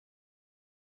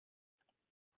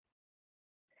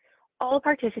All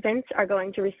participants are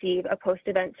going to receive a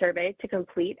post-event survey to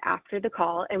complete after the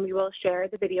call, and we will share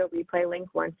the video replay link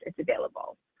once it's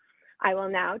available. I will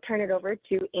now turn it over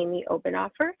to Amy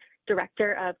Obenhofer,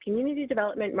 Director of Community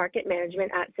Development Market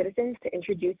Management at Citizens, to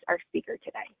introduce our speaker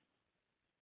today.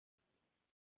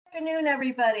 Good afternoon,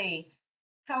 everybody.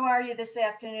 How are you this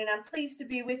afternoon? I'm pleased to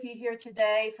be with you here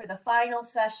today for the final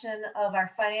session of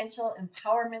our Financial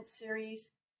Empowerment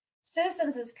Series.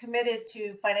 Citizens is committed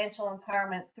to financial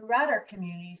empowerment throughout our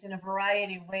communities in a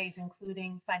variety of ways,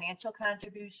 including financial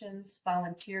contributions,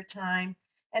 volunteer time,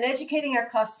 and educating our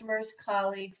customers,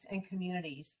 colleagues, and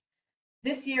communities.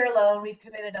 This year alone, we've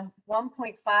committed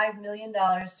 $1.5 million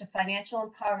to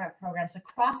financial empowerment programs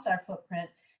across our footprint,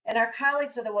 and our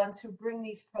colleagues are the ones who bring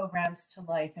these programs to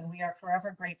life, and we are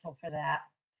forever grateful for that.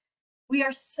 We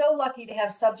are so lucky to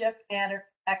have subject matter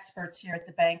experts here at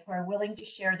the bank who are willing to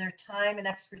share their time and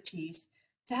expertise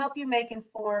to help you make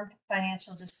informed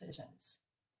financial decisions.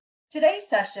 Today's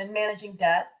session, Managing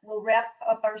Debt, will wrap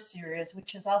up our series,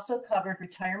 which has also covered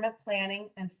retirement planning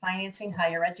and financing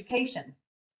higher education.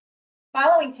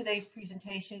 Following today's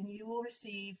presentation, you will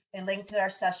receive a link to our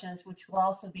sessions, which will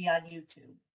also be on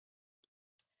YouTube.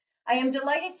 I am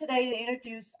delighted today to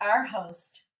introduce our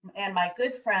host and my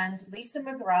good friend, Lisa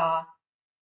McGraw,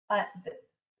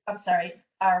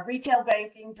 our Retail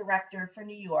Banking Director for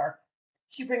New York.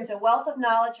 She brings a wealth of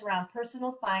knowledge around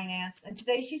personal finance, and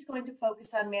today she's going to focus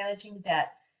on managing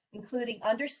debt, including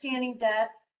understanding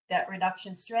debt, debt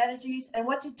reduction strategies, and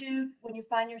what to do when you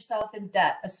find yourself in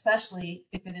debt, especially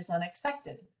if it is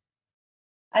unexpected.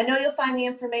 I know you'll find the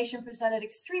information presented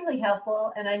extremely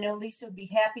helpful, and I know Lisa would be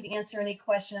happy to answer any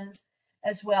questions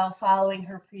as well following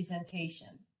her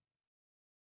presentation.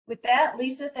 With that,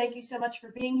 Lisa, thank you so much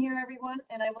for being here, everyone,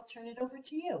 and I will turn it over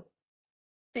to you.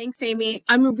 Thanks, Amy.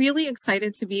 I'm really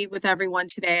excited to be with everyone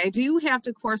today. I do have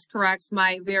to course correct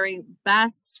my very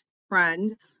best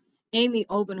friend, Amy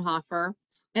Obenhofer,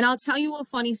 and I'll tell you a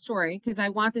funny story because I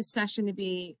want this session to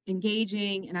be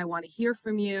engaging and I want to hear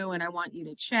from you and I want you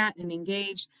to chat and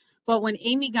engage. But when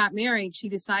Amy got married, she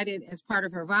decided as part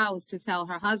of her vows to tell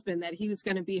her husband that he was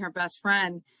going to be her best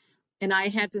friend. And I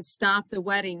had to stop the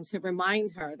wedding to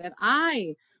remind her that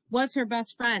I was her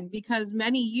best friend because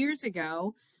many years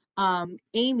ago,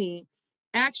 Amy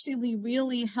actually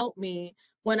really helped me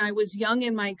when I was young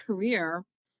in my career.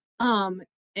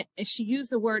 She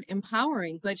used the word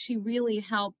empowering, but she really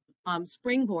helped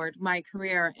springboard my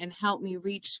career and help me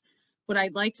reach what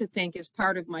I'd like to think is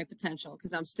part of my potential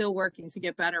because I'm still working to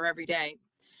get better every day.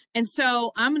 And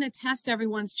so I'm going to test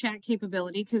everyone's chat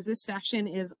capability because this session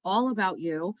is all about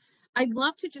you. I'd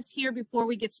love to just hear before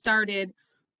we get started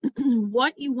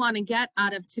what you want to get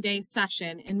out of today's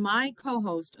session. And my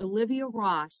co-host, Olivia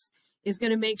Ross, is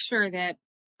going to make sure that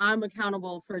I'm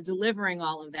accountable for delivering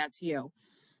all of that to you.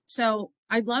 So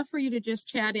I'd love for you to just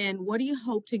chat in. What do you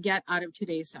hope to get out of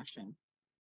today's session?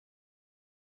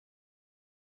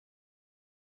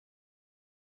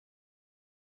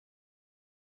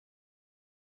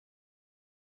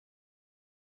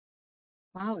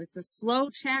 Wow, it's a slow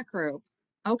chat group.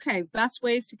 Okay, best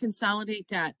ways to consolidate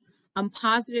debt. I'm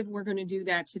positive we're going to do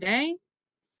that today.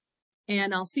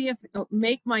 And I'll see if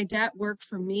make my debt work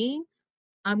for me.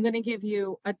 I'm going to give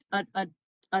you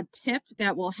a tip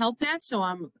that will help that. So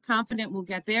I'm confident we'll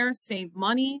get there. Save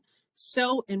money.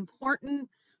 So important.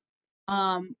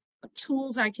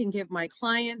 Tools I can give my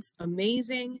clients.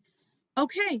 Amazing.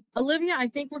 Okay, Olivia, I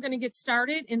think we're going to get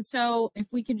started. And so if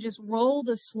we can just roll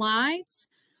the slides,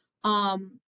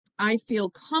 I feel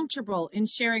comfortable in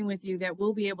sharing with you that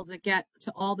we'll be able to get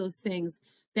to all those things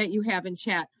that you have in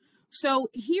chat. So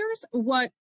here's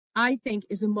what I think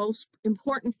is the most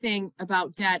important thing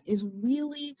about debt is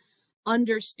really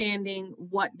understanding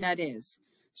what debt is.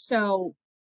 So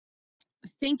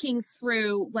thinking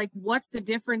through like what's the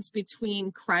difference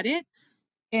between credit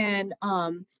and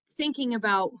thinking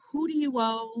about who do you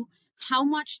owe, how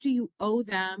much do you owe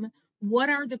them, what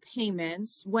are the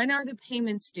payments, when are the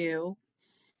payments due?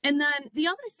 And then the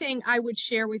other thing I would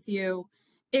share with you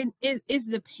is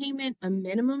the payment a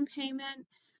minimum payment?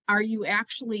 Are you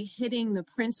actually hitting the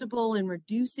principal and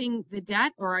reducing the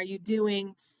debt, or are you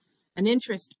doing an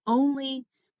interest only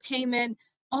payment?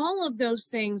 All of those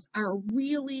things are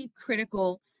really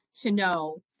critical to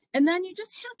know. And then you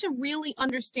just have to really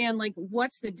understand like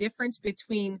what's the difference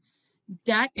between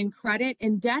debt and credit.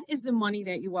 And debt is the money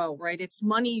that you owe, right? It's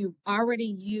money you've already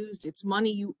used. It's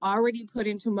money you already put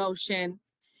into motion.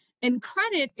 And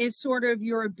credit is sort of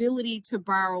your ability to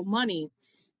borrow money.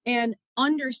 And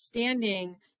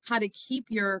understanding how to keep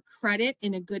your credit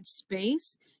in a good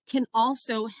space can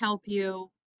also help you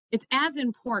it's as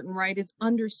important, right, as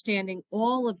understanding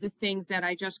all of the things that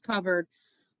I just covered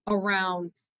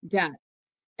around debt.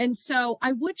 And so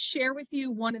I would share with you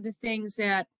one of the things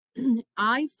that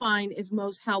I find is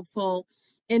most helpful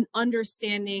in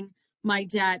understanding my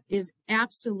debt is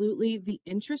absolutely the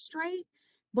interest rate,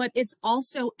 but it's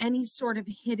also any sort of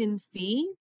hidden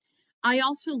fee. I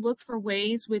also look for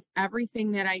ways with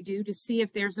everything that I do to see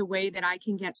if there's a way that I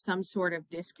can get some sort of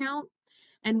discount.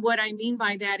 And what I mean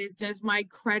by that is, does my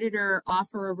creditor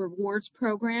offer a rewards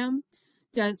program?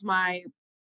 Does my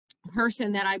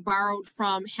person that I borrowed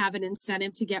from have an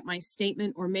incentive to get my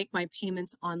statement or make my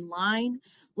payments online?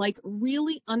 Like,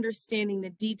 really understanding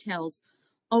the details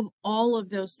of all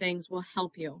of those things will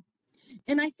help you.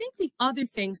 And I think the other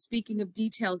thing, speaking of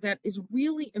details, that is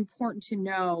really important to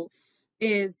know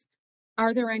is,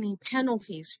 are there any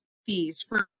penalties, fees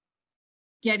for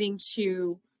getting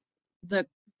to the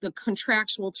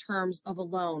contractual terms of a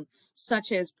loan,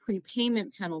 such as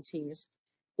prepayment penalties?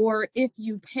 Or if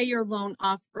you pay your loan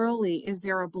off early, is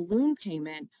there a balloon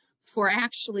payment for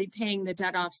actually paying the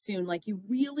debt off soon? Like, you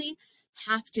really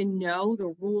have to know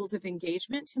the rules of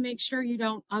engagement to make sure you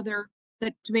don't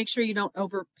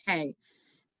overpay.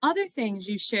 Other things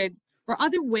you should, or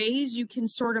other ways you can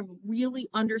sort of really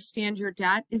understand your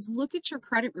debt, is look at your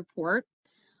credit report.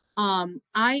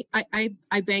 I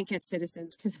bank at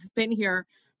Citizens because I've been here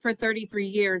for 33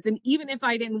 years. And even if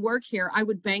I didn't work here, I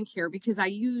would bank here because I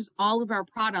use all of our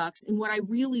products. And what I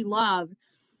really love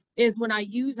is when I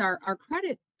use our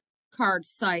credit card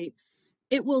site,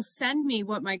 it will send me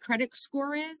what my credit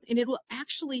score is, and it will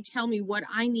actually tell me what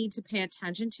I need to pay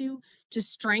attention to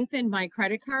strengthen my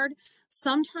credit card.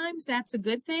 Sometimes that's a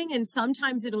good thing, and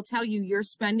sometimes it'll tell you you're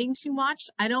spending too much.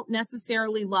 I don't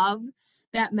necessarily love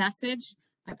that message.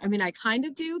 I mean, I kind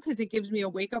of do, because it gives me a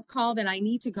wake-up call that I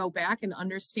need to go back and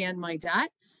understand my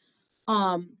debt.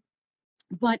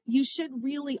 But you should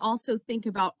really also think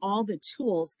about all the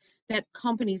tools that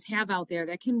companies have out there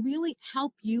that can really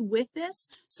help you with this,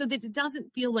 so that it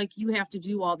doesn't feel like you have to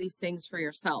do all these things for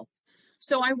yourself.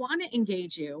 So I want to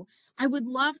engage you. I would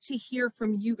love to hear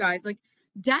from you guys. Like,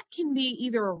 debt can be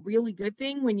either a really good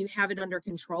thing when you have it under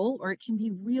control, or it can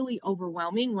be really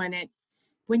overwhelming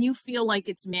when you feel like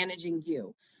it's managing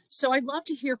you. So I'd love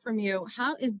to hear from you.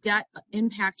 How is debt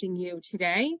impacting you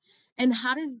today? And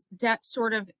how does debt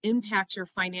sort of impact your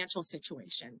financial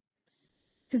situation?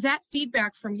 Because that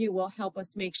feedback from you will help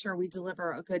us make sure we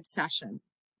deliver a good session.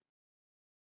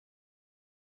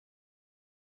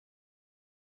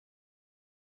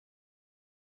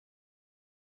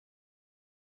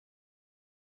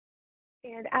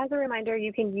 And as a reminder,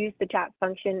 you can use the chat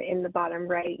function in the bottom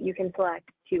right. You can select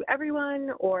to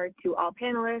everyone, or to all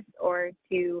panelists, or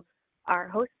to our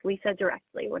host, Lisa,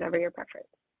 directly, whatever your preference.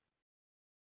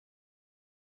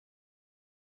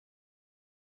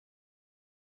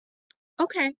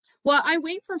 Okay, well, I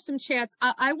wait for some chats.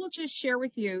 I will just share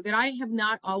with you that I have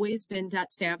not always been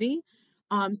debt savvy.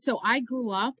 So I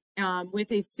grew up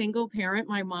with a single parent.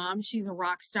 My mom, she's a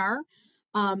rock star.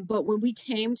 But when we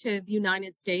came to the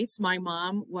United States, my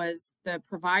mom was the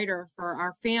provider for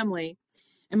our family.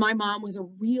 And my mom was a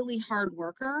really hard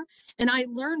worker. And I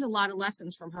learned a lot of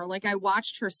lessons from her. Like, I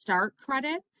watched her start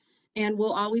credit, and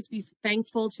we'll always be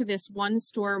thankful to this one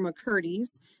store,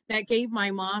 McCurdy's, that gave my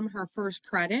mom her first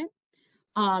credit.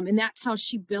 And that's how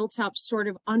she built up sort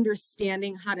of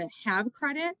understanding how to have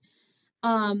credit.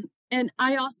 And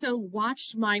I also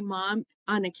watched my mom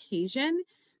on occasion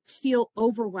feel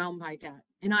overwhelmed by debt.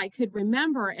 And I could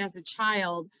remember as a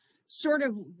child sort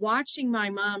of watching my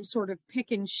mom sort of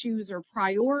pick and choose or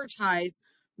prioritize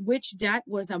which debt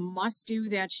was a must do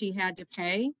that she had to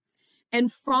pay.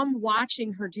 And from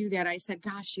watching her do that, I said,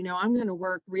 gosh, I'm going to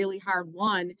work really hard,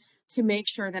 one, to make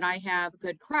sure that I have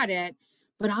good credit,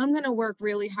 but I'm going to work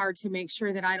really hard to make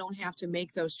sure that I don't have to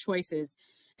make those choices.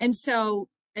 And so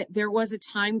there was a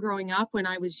time growing up when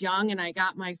I was young and I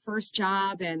got my first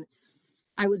job and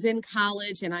I was in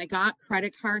college and I got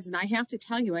credit cards. And I have to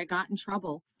tell you, I got in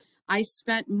trouble. I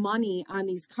spent money on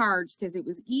these cards because it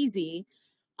was easy.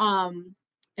 And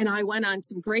I went on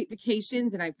some great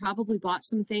vacations and I probably bought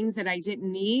some things that I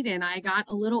didn't need. And I got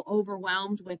a little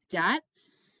overwhelmed with debt.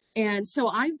 And so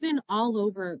I've been all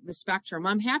over the spectrum.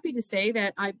 I'm happy to say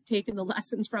that I've taken the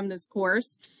lessons from this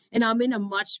course and I'm in a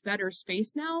much better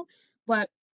space now. But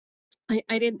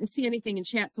I didn't see anything in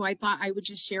chat, so I thought I would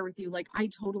just share with you, like, I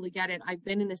totally get it. I've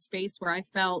been in a space where I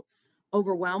felt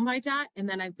overwhelmed by debt. And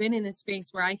then I've been in a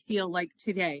space where I feel like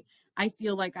today, I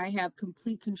feel like I have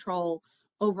complete control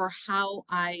over how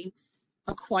I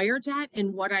acquire debt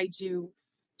and what I do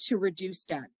to reduce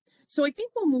debt. So I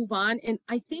think we'll move on. And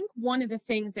I think one of the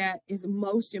things that is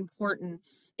most important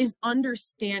is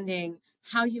understanding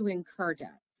how you incur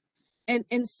debt.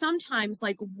 And sometimes,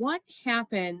 like, what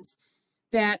happens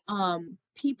that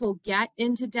people get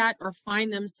into debt or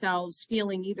find themselves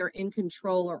feeling either in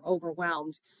control or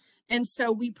overwhelmed. And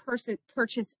so we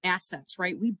purchase assets,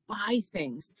 right? We buy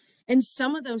things. And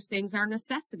some of those things are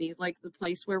necessities, like the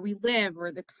place where we live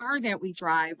or the car that we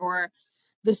drive or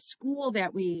the school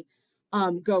that we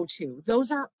go to. Those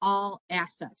are all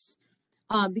assets.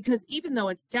 Because even though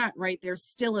it's debt, right, there's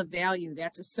still a value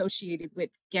that's associated with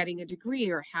getting a degree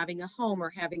or having a home or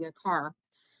having a car.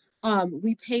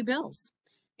 We pay bills,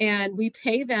 and we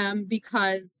pay them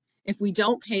because if we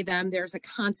don't pay them, there's a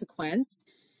consequence.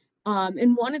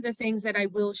 And one of the things that I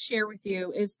will share with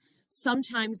you is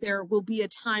sometimes there will be a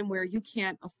time where you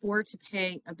can't afford to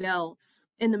pay a bill.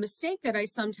 And the mistake that I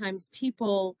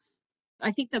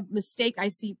think the mistake I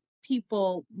see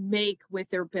people make with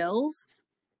their bills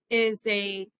is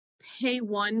they pay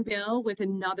one bill with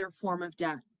another form of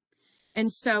debt. And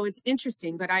so it's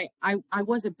interesting, but I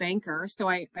was a banker, so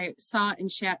I saw in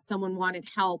chat someone wanted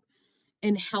help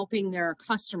in helping their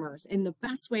customers. And the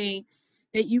best way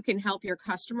that you can help your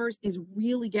customers is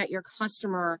really get your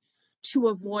customer to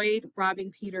avoid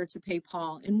robbing Peter to pay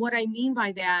Paul. And what I mean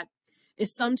by that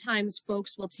is sometimes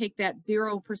folks will take that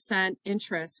 0%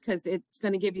 interest because it's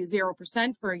going to give you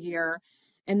 0% for a year,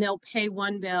 and they'll pay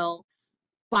one bill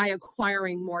by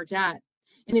acquiring more debt.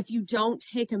 And if you don't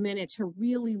take a minute to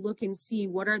really look and see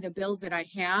what are the bills that I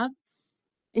have,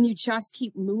 and you just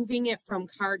keep moving it from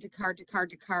card to card to card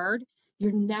to card,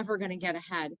 you're never going to get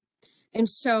ahead. And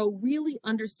so really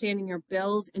understanding your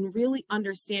bills and really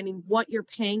understanding what you're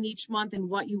paying each month and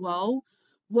what you owe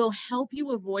will help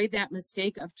you avoid that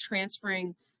mistake of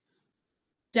transferring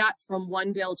debt from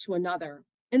one bill to another.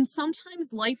 And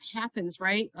sometimes life happens,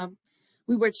 right?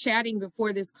 We were chatting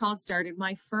before this call started.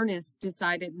 My furnace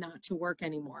decided not to work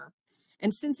anymore.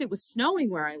 And since it was snowing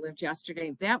where I lived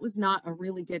yesterday, that was not a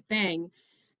really good thing.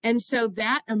 And so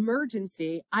that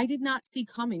emergency, I did not see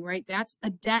coming, right? That's a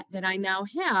debt that I now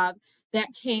have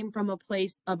that came from a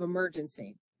place of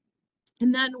emergency.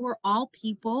 And then we're all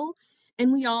people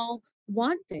and we all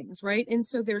want things, right? And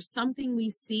so there's something we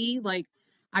see, like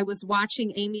I was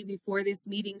watching Amy before this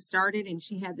meeting started and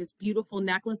she had this beautiful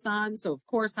necklace on. So of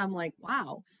course I'm like,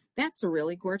 wow, that's a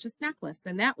really gorgeous necklace.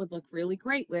 And that would look really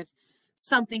great with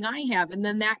something I have. And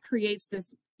then that creates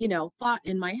this, thought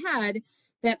in my head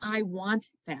that I want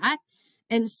that.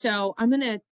 And so I'm going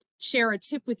to share a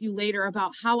tip with you later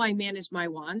about how I manage my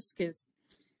wants, because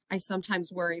I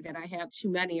sometimes worry that I have too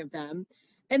many of them.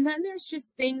 And then there's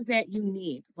just things that you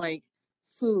need, like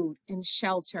food and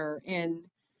shelter and,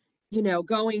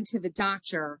 going to the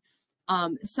doctor.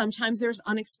 Sometimes there's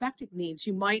unexpected needs.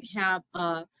 You might have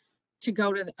to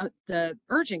go to the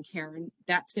urgent care, and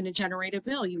that's going to generate a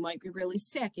bill. You might be really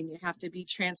sick and you have to be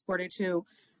transported to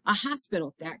a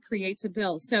hospital. That creates a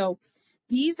bill. So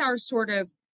these are sort of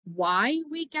why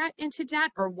we get into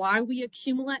debt or why we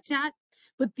accumulate debt.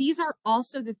 But these are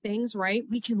also the things, right,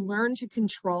 we can learn to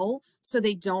control so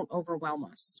they don't overwhelm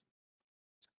us.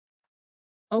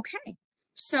 Okay,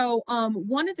 so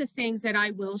one of the things that I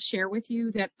will share with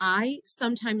you that I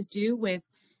sometimes do with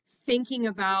thinking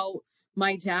about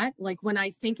my debt, like when I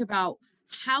think about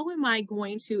how am I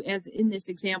going to, as in this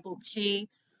example, pay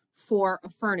for a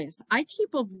furnace, I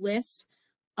keep a list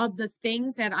of the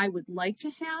things that I would like to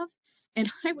have,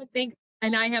 and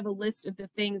I have a list of the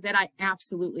things that I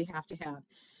absolutely have to have.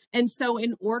 And so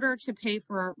in order to pay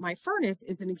for my furnace,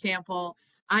 as an example,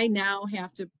 I now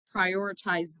have to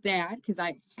prioritize that because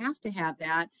I have to have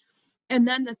that. And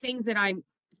then the things that I'm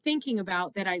thinking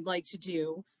about that I'd like to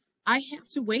do, I have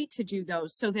to wait to do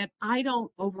those so that I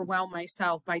don't overwhelm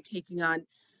myself by taking on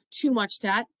too much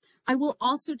debt. I will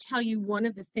also tell you one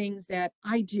of the things that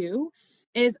I do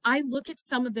is I look at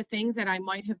some of the things that I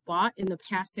might have bought in the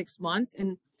past 6 months.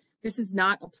 And this is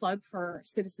not a plug for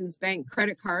Citizens Bank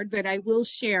credit card, but I will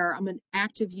share. I'm an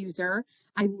active user.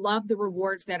 I love the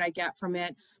rewards that I get from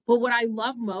it. But what I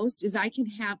love most is I can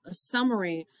have a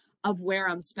summary of where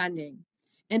I'm spending.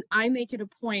 And I make it a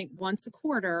point once a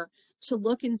quarter to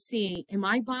look and see, am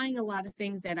I buying a lot of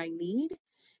things that I need?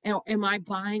 Or am I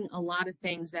buying a lot of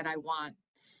things that I want?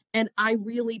 And I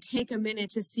really take a minute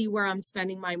to see where I'm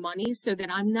spending my money so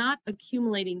that I'm not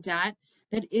accumulating debt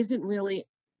that isn't really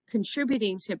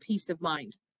contributing to peace of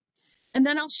mind. And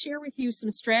then I'll share with you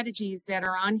some strategies that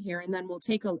are on here, and then we'll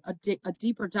take a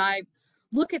deeper dive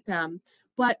look at them.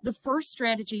 But the first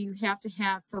strategy you have to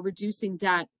have for reducing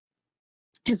debt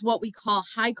is what we call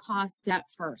high cost debt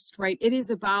first, right? It is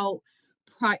about,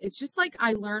 it's just like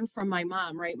I learned from my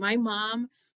mom, right? My mom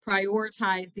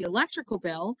prioritized the electrical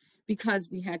bill because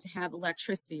we had to have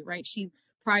electricity, right? She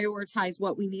prioritize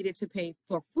what we needed to pay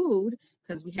for food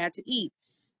because we had to eat.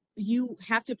 You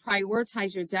have to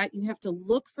prioritize your debt. You have to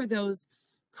look for those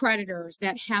creditors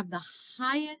that have the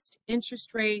highest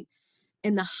interest rate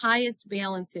and the highest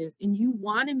balances. And you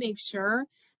want to make sure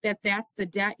that that's the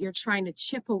debt you're trying to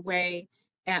chip away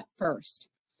at first.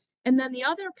 And then the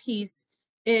other piece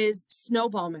is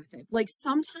snowball method. Like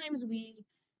sometimes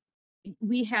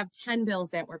we have 10 bills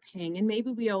that we're paying, and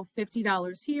maybe we owe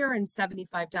 $50 here and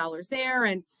 $75 there.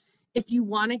 And if you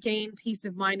want to gain peace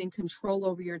of mind and control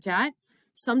over your debt,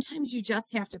 sometimes you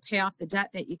just have to pay off the debt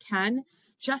that you can,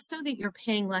 just so that you're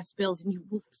paying less bills and you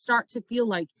will start to feel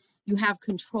like you have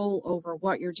control over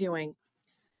what you're doing.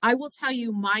 I will tell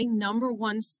you my number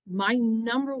one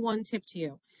tip to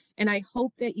you, and I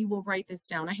hope that you will write this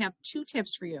down. I have 2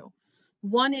 tips for you.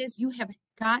 One is you have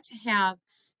got to have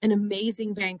an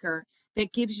amazing banker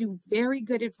that gives you very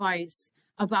good advice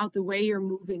about the way you're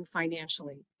moving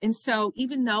financially. And so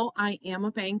even though I am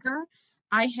a banker,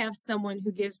 I have someone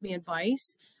who gives me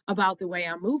advice about the way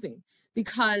I'm moving,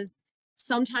 because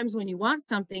sometimes when you want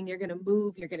something, you're going to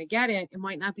move, you're going to get it. It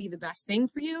might not be the best thing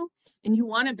for you. And you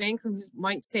want a banker who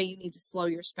might say you need to slow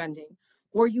your spending,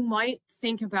 or you might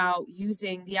think about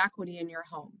using the equity in your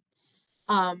home.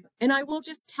 And I will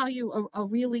just tell you a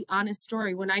really honest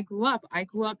story. When I grew up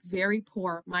very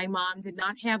poor. My mom did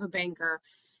not have a banker,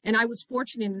 and I was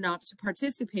fortunate enough to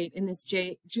participate in this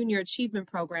junior achievement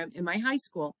program in my high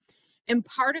school. And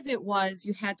part of it was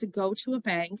you had to go to a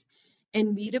bank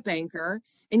and meet a banker,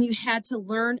 and you had to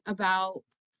learn about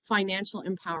financial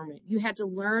empowerment. You had to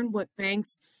learn what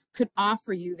banks could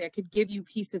offer you that could give you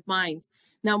peace of mind.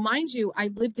 Now, mind you, I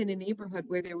lived in a neighborhood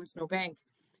where there was no bank.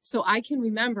 So I can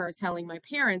remember telling my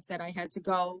parents that I had to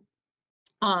go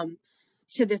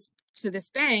to this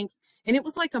bank, and it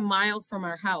was like a mile from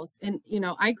our house. And you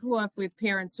know, I grew up with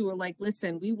parents who were like,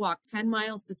 listen, we walked 10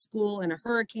 miles to school in a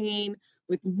hurricane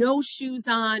with no shoes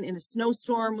on, and a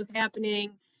snowstorm was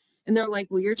happening. And they're like,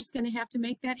 well, you're just going to have to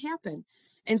make that happen.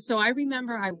 And so I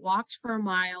remember I walked for a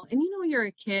mile, and you know, you're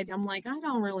a kid. I'm like, I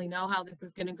don't really know how this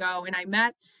is going to go. And I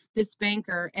met this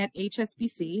banker at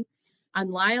HSBC on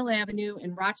Lyle Avenue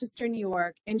in Rochester, New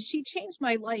York. And she changed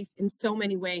my life in so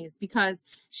many ways, because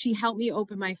she helped me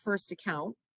open my first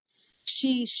account.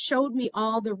 She showed me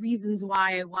all the reasons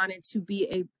why I wanted to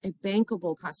be a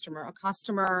bankable customer, a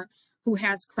customer who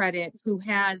has credit, who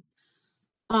has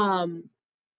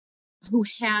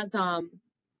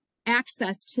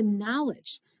access to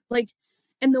knowledge. Like,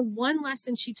 and the one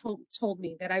lesson she told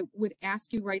me that I would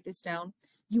ask you write this down: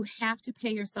 you have to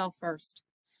pay yourself first.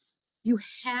 You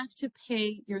have to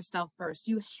pay yourself first.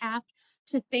 You have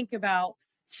to think about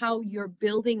how you're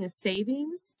building a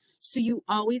savings so you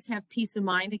always have peace of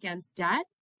mind against debt.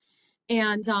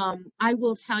 And I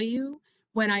will tell you,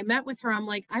 when I met with her, I'm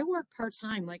like, I work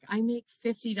part-time, like I make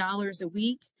 $50 a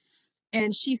week.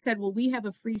 And she said, well, we have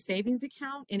a free savings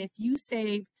account, and if you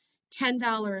save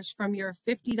 $10 from your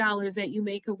 $50 that you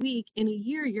make a week, in a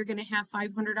year, you're going to have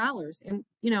 $500. And,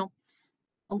 you know,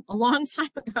 a long time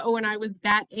ago, when I was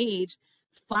that age,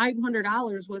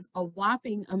 $500 was a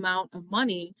whopping amount of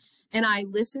money. And I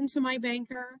listened to my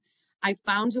banker. I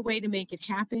found a way to make it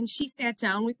happen. She sat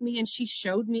down with me and she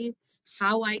showed me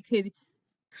how I could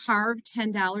carve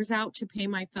 $10 out to pay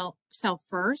myself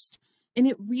first. And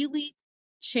it really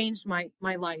changed my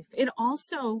life. It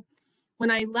also, when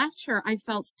I left her, I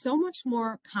felt so much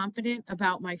more confident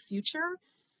about my future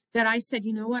that I said,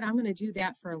 you know what, I'm going to do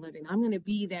that for a living. I'm going to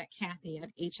be that Kathy at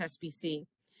HSBC.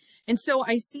 And so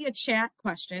I see a chat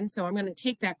question, so I'm going to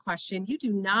take that question. You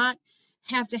do not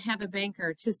have to have a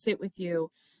banker to sit with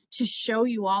you to show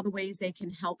you all the ways they can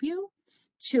help you,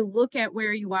 to look at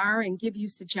where you are and give you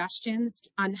suggestions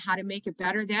on how to make it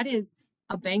better. That is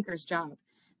a banker's job.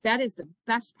 That is the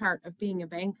best part of being a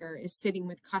banker, is sitting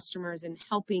with customers and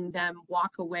helping them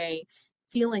walk away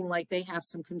feeling like they have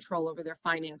some control over their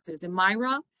finances. And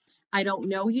Myra, I don't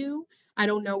know you. I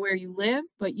don't know where you live,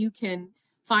 but you can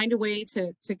find a way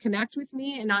to connect with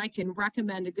me, and I can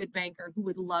recommend a good banker who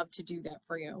would love to do that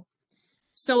for you.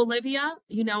 So Olivia,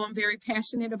 you know, I'm very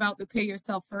passionate about the pay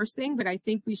yourself first thing, but I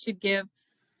think we should get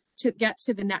to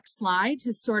the next slide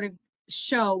to sort of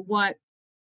show what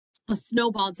a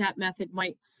snowball debt method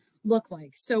might look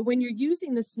like. So when you're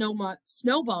using the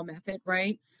snowball method,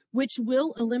 right, which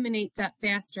will eliminate debt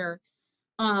faster,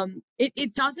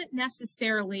 it doesn't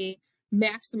necessarily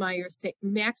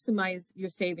maximize your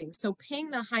savings. So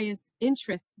paying the highest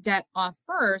interest debt off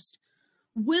first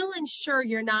will ensure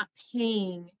you're not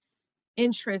paying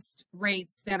interest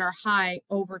rates that are high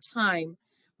over time.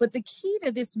 But the key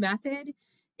to this method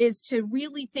is to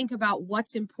really think about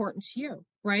what's important to you,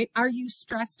 right? Are you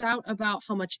stressed out about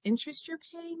how much interest you're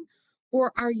paying?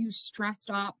 Or are you stressed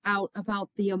out about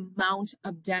the amount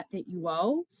of debt that you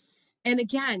owe? And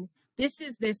again,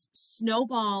 this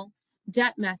snowball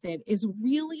debt method is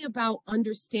really about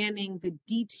understanding the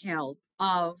details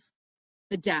of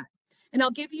the debt. And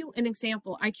I'll give you an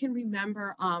example. I can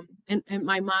remember, and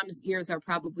my mom's ears are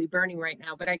probably burning right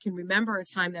now, but I can remember a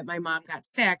time that my mom got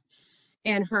sick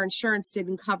and her insurance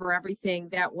didn't cover everything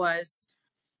that was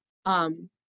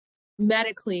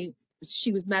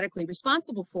she was medically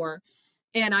responsible for.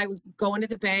 And I was going to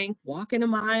the bank, walking a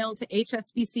mile to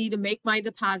HSBC to make my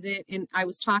deposit. And I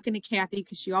was talking to Kathy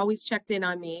because she always checked in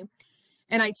on me.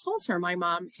 And I told her my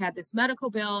mom had this medical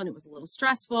bill and it was a little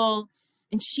stressful.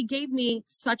 And she gave me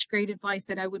such great advice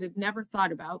that I would have never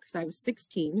thought about because I was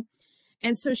 16.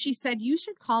 And so she said, you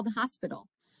should call the hospital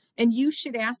and you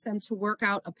should ask them to work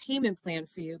out a payment plan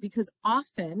for you because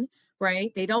often,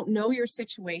 right, they don't know your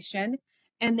situation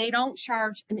and they don't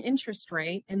charge an interest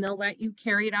rate and they'll let you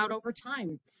carry it out over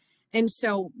time. And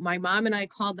so my mom and I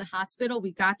called the hospital,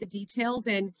 we got the details,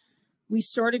 and we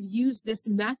sort of used this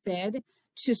method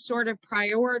to sort of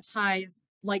prioritize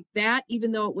like that,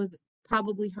 even though it was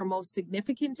probably her most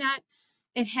significant debt.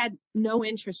 It had no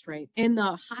interest rate, and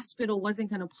the hospital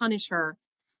wasn't going to punish her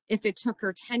if it took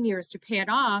her 10 years to pay it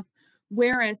off,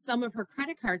 whereas some of her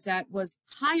credit card debt was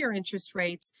higher interest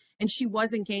rates and she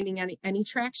wasn't gaining any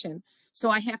traction. So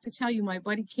I have to tell you, my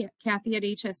buddy Kathy at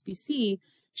HSBC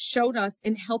showed us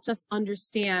and helped us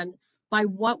understand by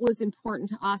what was important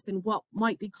to us and what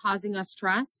might be causing us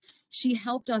stress. She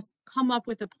helped us come up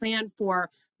with a plan for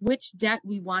which debt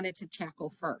we wanted to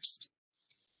tackle first.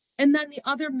 And then the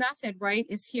other method, right,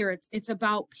 is here. It's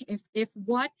about if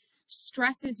what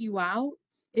stresses you out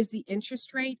is the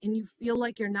interest rate and you feel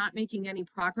like you're not making any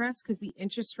progress because the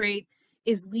interest rate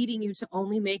is leading you to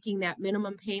only making that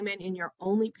minimum payment and you're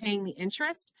only paying the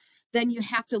interest, then you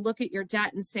have to look at your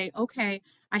debt and say, okay,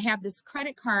 I have this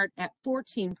credit card at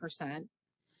 14%.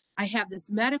 I have this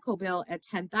medical bill at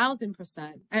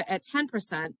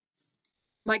 10%.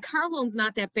 My car loan's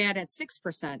not that bad at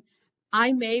 6%.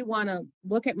 I may want to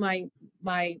look at my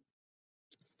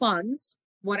funds,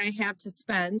 what I have to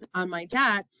spend on my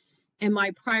debt, and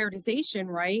my prioritization,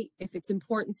 right? If it's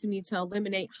important to me to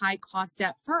eliminate high cost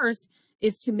debt first,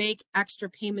 is to make extra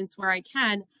payments where I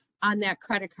can on that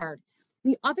credit card.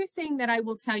 The other thing that I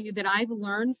will tell you that I've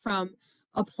learned from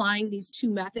applying these two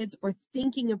methods or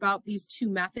thinking about these two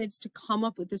methods to come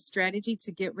up with a strategy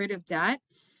to get rid of debt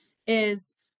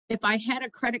is if I had a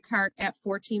credit card at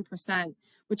 14%,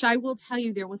 which I will tell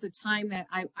you, there was a time that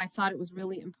I thought it was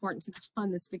really important to go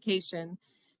on this vacation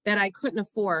that I couldn't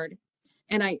afford.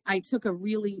 And I took a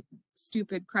really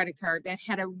stupid credit card that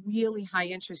had a really high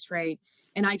interest rate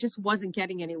and I just wasn't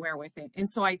getting anywhere with it. And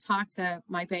so I talked to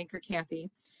my banker, Kathy,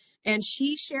 and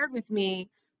she shared with me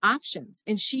options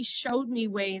and she showed me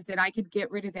ways that I could get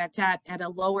rid of that debt at a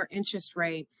lower interest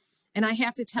rate. And I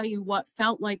have to tell you, what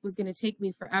felt like was going to take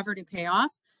me forever to pay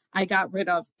off, I got rid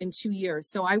of in 2 years.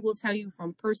 So I will tell you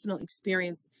from personal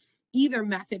experience, either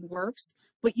method works,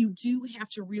 but you do have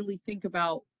to really think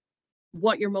about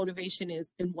what your motivation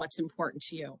is and what's important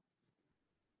to you.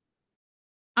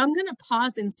 I'm going to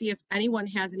pause and see if anyone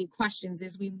has any questions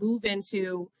as we move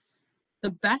into the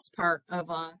best part of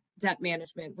debt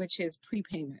management, which is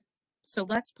prepayment. So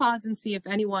let's pause and see if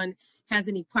anyone has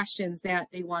any questions that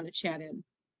they want to chat in.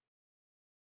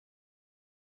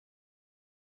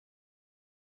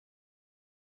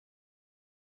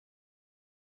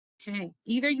 Okay,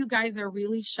 either you guys are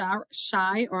really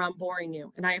shy or I'm boring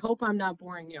you, and I hope I'm not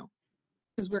boring you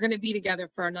because we're going to be together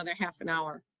for another half an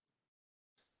hour.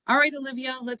 All right,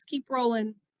 Olivia, let's keep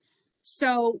rolling.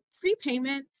 So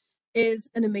prepayment is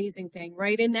an amazing thing,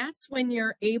 right? And that's when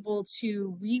you're able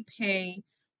to repay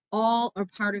all or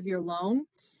part of your loan.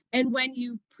 And when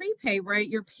you prepay, right,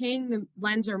 you're paying the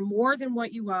lender more than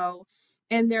what you owe,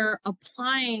 and they're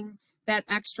applying that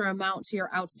extra amount to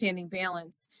your outstanding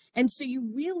balance. And so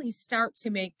you really start to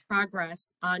make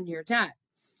progress on your debt.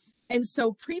 And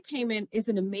so prepayment is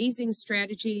an amazing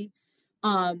strategy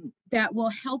that will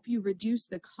help you reduce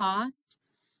the cost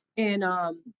and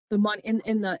the money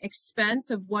and the expense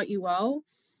of what you owe.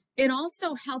 It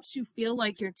also helps you feel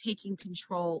like you're taking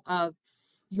control of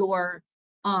your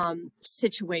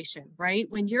situation, right?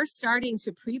 When you're starting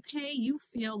to prepay, you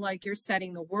feel like you're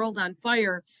setting the world on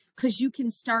fire because you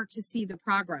can start to see the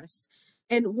progress.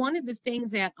 And one of the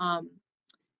things that and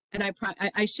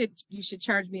you should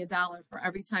charge me $1 for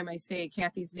every time I say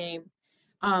Kathy's name.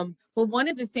 But one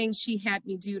of the things she had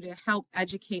me do to help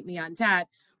educate me on debt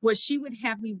was she would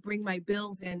have me bring my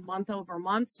bills in month over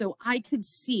month so I could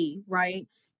see, right,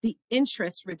 the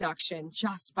interest reduction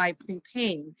just by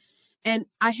prepaying. And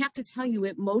I have to tell you,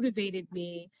 it motivated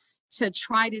me to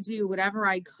try to do whatever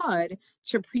I could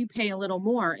to prepay a little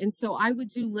more. And so I would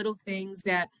do little things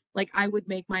that, like, I would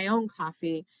make my own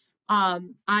coffee.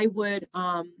 I would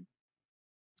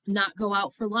not go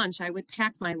out for lunch. I would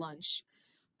pack my lunch.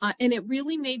 And it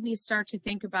really made me start to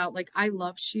think about, like, I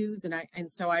love shoes,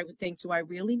 and so I would think, do I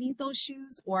really need those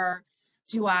shoes, or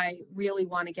do I really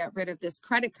want to get rid of this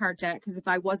credit card debt? Because if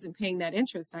I wasn't paying that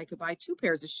interest, I could buy 2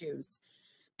 pairs of shoes.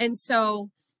 And so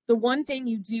the one thing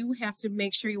you do have to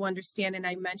make sure you understand, and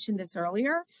I mentioned this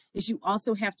earlier, is you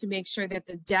also have to make sure that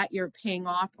the debt you're paying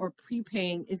off or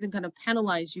prepaying isn't going to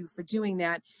penalize you for doing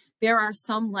that. There are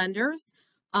some lenders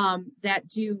that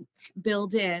do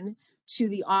build in to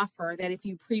the offer that if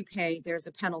you prepay, there's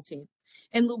a penalty.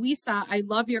 And Louisa, I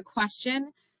love your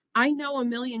question. I know a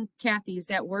million Kathys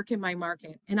that work in my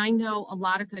market, and I know a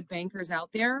lot of good bankers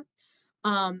out there.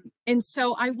 And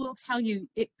so I will tell you,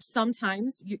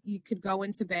 sometimes you could go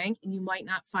into bank and you might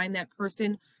not find that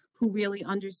person who really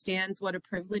understands what a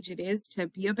privilege it is to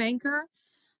be a banker.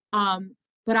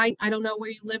 But I don't know where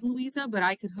you live, Louisa, but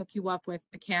I could hook you up with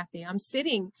a Kathy. I'm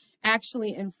sitting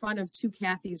actually in front of 2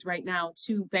 Kathys right now,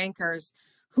 2 bankers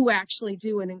who actually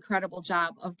do an incredible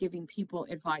job of giving people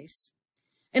advice.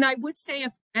 And I would say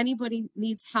if anybody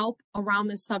needs help around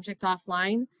this subject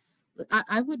offline,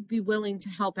 I would be willing to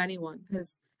help anyone,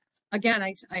 because again,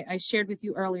 I shared with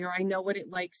you earlier, I know what it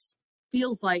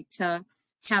feels like to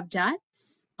have debt.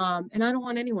 And I don't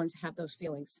want anyone to have those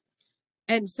feelings.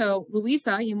 And so,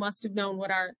 Louisa, you must have known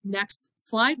what our next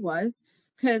slide was,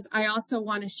 because I also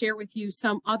want to share with you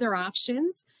some other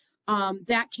options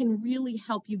that can really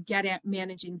help you get at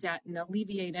managing debt and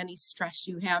alleviate any stress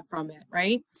you have from it,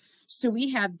 right? So we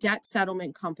have debt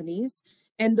settlement companies,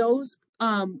 and those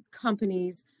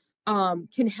companies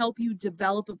can help you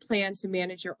develop a plan to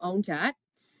manage your own debt.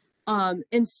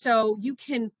 And so you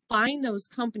can find those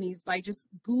companies by just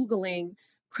Googling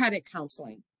credit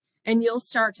counseling. And you'll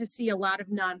start to see a lot of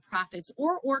nonprofits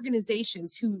or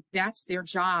organizations who that's their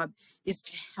job, is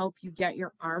to help you get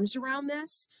your arms around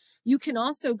this. You can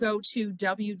also go to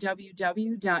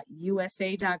www.usa.gov.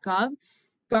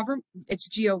 It's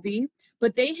GOV,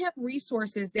 but they have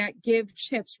resources that give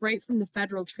tips right from the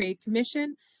Federal Trade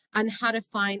Commission on how to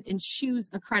find and choose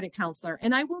a credit counselor.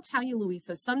 And I will tell you,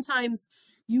 Louisa, sometimes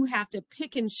you have to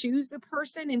pick and choose the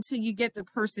person until you get the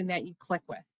person that you click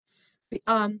with.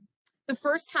 The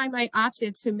first time I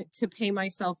opted to pay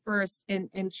myself first and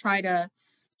try to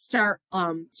start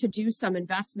to do some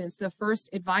investments, the first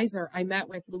advisor I met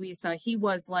with, Louisa, he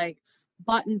was like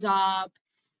buttoned up.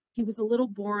 He was a little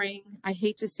boring. I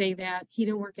hate to say that. He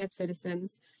didn't work at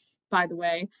Citizens, by the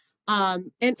way.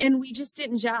 And we just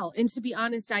didn't gel. And to be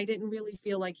honest, I didn't really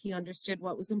feel like he understood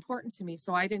what was important to me.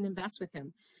 So I didn't invest with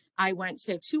him. I went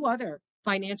to 2 other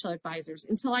financial advisors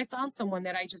until I found someone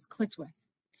that I just clicked with.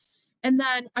 And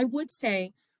then I would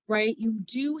say, right, you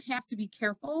do have to be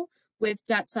careful with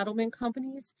debt settlement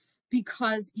companies,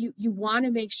 because you want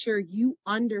to make sure you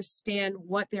understand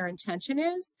what their intention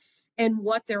is and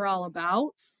what they're all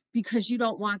about, because you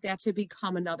don't want that to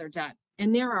become another debt.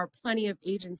 And there are plenty of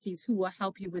agencies who will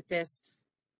help you with this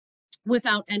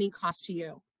without any cost to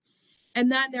you.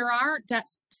 And then there are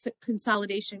debt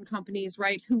consolidation companies,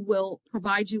 right, who will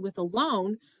provide you with a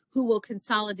loan, who will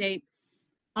consolidate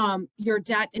your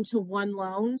debt into one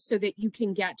loan so that you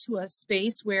can get to a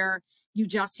space where you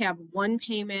just have one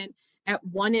payment at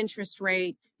one interest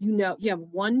rate. You know, you have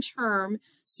one term.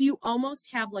 So you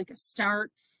almost have like a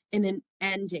start and an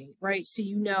end date, right? So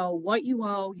you know what you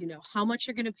owe, you know how much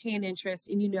you're going to pay in interest,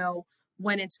 and you know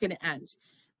when it's going to end.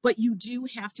 But you do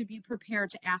have to be prepared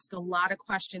to ask a lot of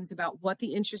questions about what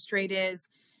the interest rate is,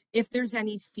 if there's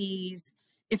any fees,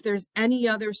 if there's any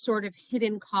other sort of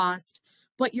hidden cost.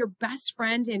 But your best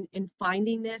friend in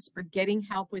finding this or getting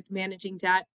help with managing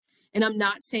debt, and I'm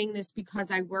not saying this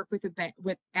because I work with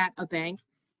at a bank,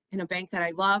 in a bank that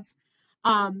I love,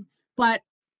 but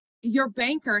your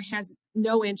banker has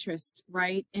no interest,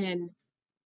 right, in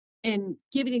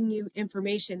giving you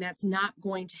information that's not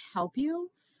going to help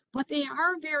you, but they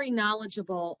are very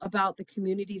knowledgeable about the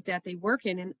communities that they work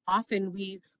in. And often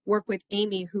we work with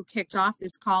Amy, who kicked off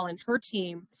this call, and her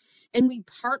team, and we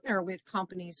partner with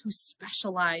companies who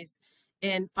specialize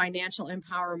in financial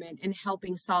empowerment and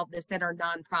helping solve this, that are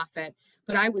nonprofit.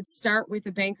 But I would start with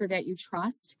a banker that you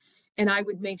trust, and I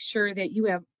would make sure that you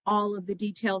have all of the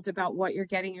details about what you're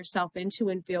getting yourself into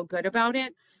and feel good about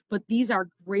it. But these are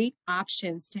great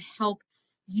options to help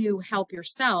you help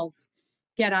yourself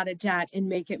get out of debt and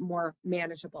make it more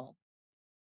manageable.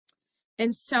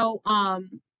 And so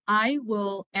I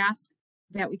will ask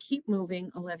that we keep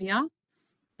moving, Olivia.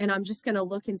 And I'm just going to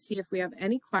look and see if we have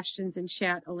any questions in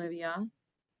chat, Olivia.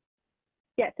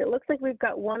 Yes, it looks like we've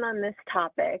got one on this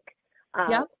topic.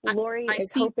 Yep, Lori I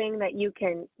is see. hoping that you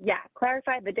can,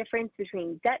 clarify the difference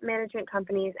between debt management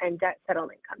companies and debt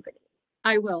settlement companies.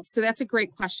 I will. So that's a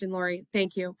great question, Lori.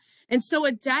 Thank you. And so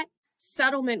a debt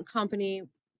settlement company,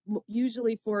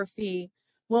 usually for a fee,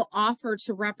 will offer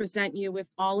to represent you with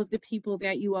all of the people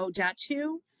that you owe debt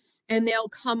to, and they'll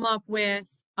come up with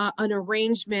an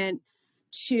arrangement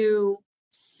to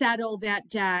settle that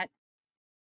debt.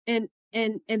 And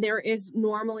there is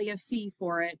normally a fee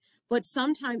for it, but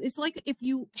sometimes it's like if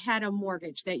you had a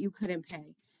mortgage that you couldn't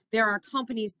pay. There are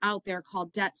companies out there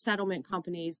called debt settlement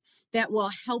companies that will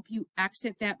help you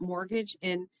exit that mortgage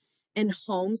in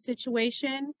home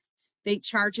situation. They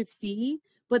charge a fee,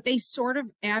 but they sort of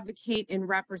advocate and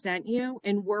represent you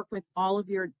and work with all of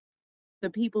the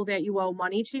people that you owe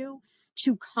money to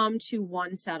come to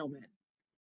one settlement.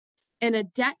 And a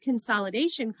debt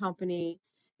consolidation company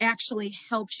actually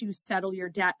helps you settle your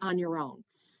debt on your own.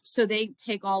 So they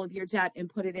take all of your debt and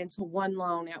put it into one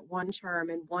loan at one term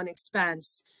and one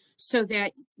expense so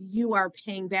that you are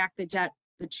paying back the debt,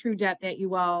 the true debt that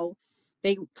you owe.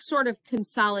 They sort of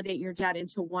consolidate your debt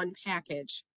into one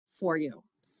package for you.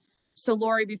 So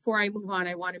Lori, before I move on,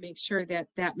 I want to make sure that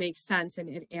that makes sense and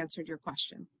it answered your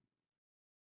question.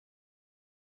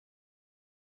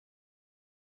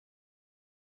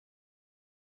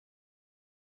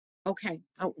 Okay,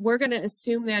 we're going to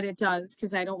assume that it does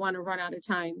because I don't want to run out of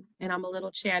time and I'm a little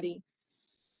chatty.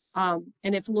 And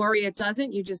if Lori, it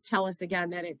doesn't, you just tell us again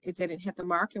that it didn't hit the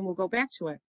mark and we'll go back to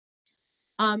it.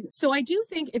 So I do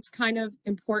think it's kind of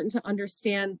important to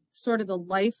understand sort of the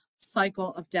life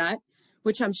cycle of debt,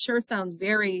 which I'm sure sounds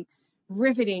very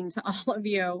riveting to all of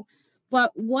you.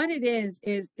 But what it is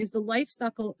the life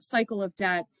cycle of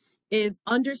debt is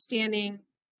understanding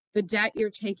the debt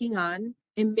you're taking on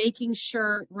and making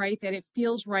sure, right, that it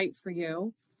feels right for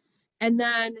you. And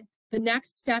then the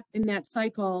next step in that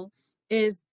cycle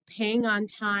is paying on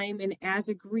time and as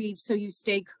agreed so you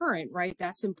stay current, right?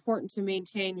 That's important to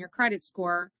maintain your credit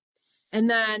score. And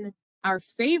then our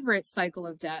favorite cycle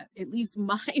of debt, at least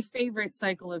my favorite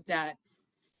cycle of debt,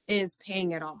 is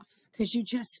paying it off because you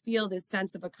just feel this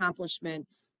sense of accomplishment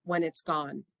when it's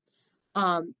gone.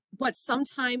 But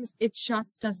sometimes it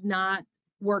just does not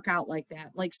work out like that.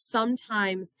 Like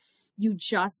sometimes you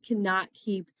just cannot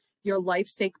keep your life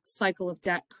cycle of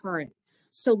debt current.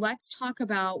 So let's talk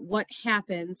about what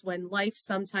happens when life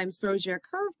sometimes throws you a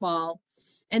curveball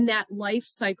and that life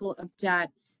cycle of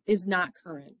debt is not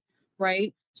current,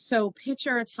 right? So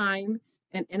picture a time,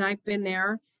 and I've been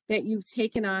there, that you've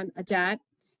taken on a debt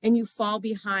and you fall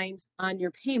behind on your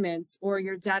payments or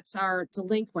your debts are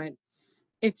delinquent.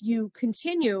 If you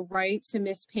continue, right, to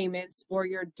miss payments or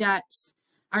your debts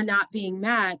are not being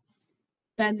met,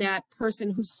 then that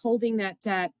person who's holding that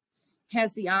debt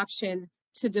has the option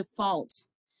to default.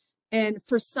 And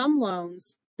for some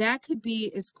loans, that could be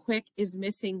as quick as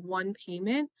missing one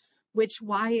payment, which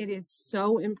why it is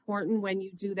so important when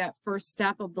you do that first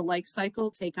step of the life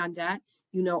cycle, take on debt,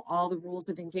 you know all the rules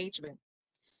of engagement.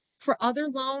 For other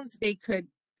loans, it could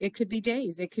be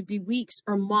days, it could be weeks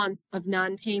or months of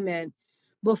non-payment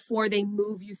before they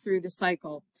move you through the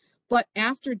cycle. But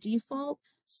after default,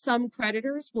 some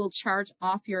creditors will charge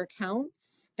off your account.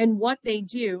 And what they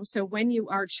do, so when you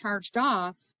are charged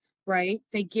off, right,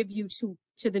 they give you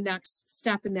to the next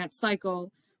step in that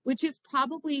cycle, which is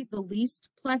probably the least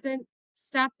pleasant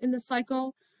step in the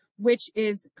cycle, which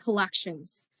is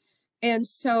collections. And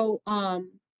so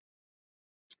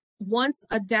once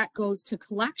a debt goes to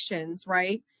collections,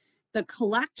 right, the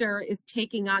collector is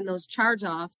taking on those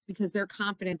charge-offs because they're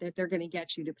confident that they're going to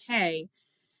get you to pay.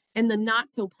 And the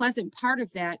not so pleasant part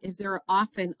of that is they're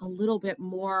often a little bit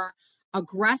more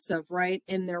aggressive, right,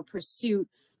 in their pursuit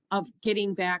of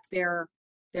getting back the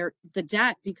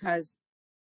debt because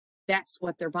that's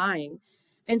what they're buying.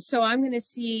 And so I'm going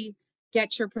to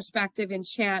get your perspective in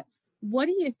chat. What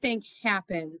do you think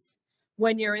happens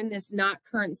when you're in this not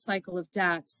current cycle of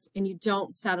debts and you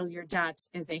don't settle your debts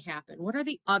as they happen? What are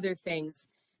the other things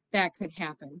that could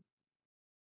happen?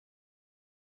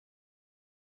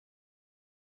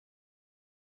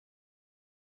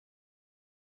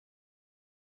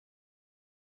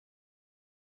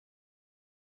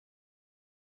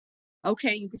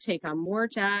 Okay, you could take on more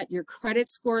debt, your credit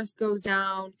scores go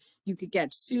down, you could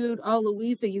get sued. Oh,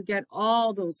 Louisa, you get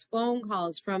all those phone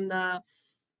calls from the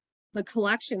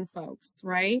collection folks,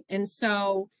 right? And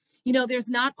so, you know, there's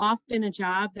not often a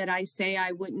job that I say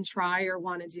I wouldn't try or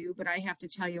want to do, but I have to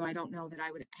tell you, I don't know that I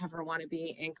would ever want to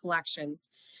be in collections.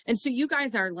 And so you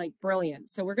guys are like brilliant.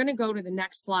 So we're going to go to the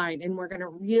next slide and we're going to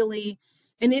really,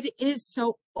 and it is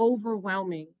so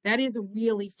overwhelming. That is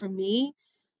really, for me,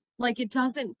 Like, it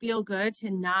doesn't feel good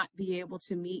to not be able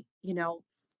to meet, you know,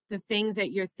 the things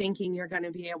that you're thinking you're going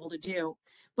to be able to do.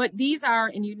 But these are,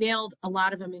 and you nailed a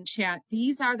lot of them in chat,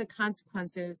 these are the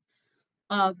consequences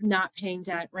of not paying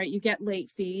debt, right? You get late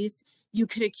fees. You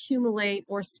could accumulate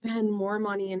or spend more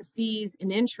money in fees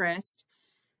and interest.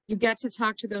 You get to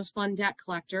talk to those fun debt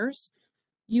collectors.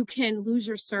 You can lose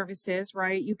your services,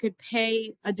 right? You could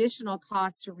pay additional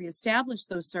costs to reestablish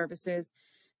those services.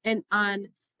 And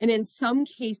in some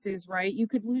cases, right, you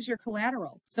could lose your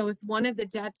collateral. So if one of the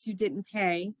debts you didn't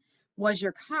pay was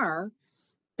your car,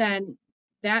 then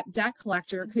that debt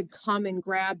collector could come and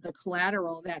grab the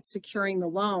collateral that's securing the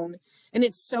loan. And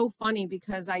it's so funny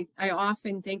because I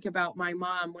often think about my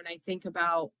mom when I think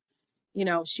about, you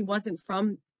know, she wasn't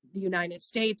from the United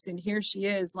States, and here she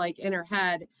is, like, in her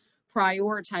head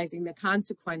prioritizing the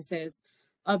consequences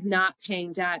of not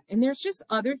paying debt. And there's just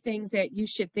other things that you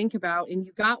should think about, and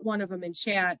you got one of them in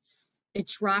chat. It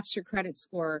drops your credit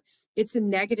score. It's a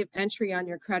negative entry on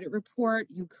your credit report.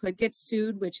 You could get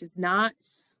sued, which is not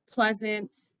pleasant.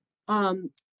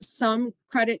 Some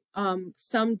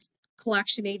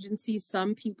collection agencies,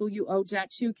 some people you owe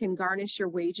debt to can garnish your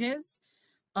wages.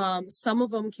 Some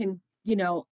of them can, you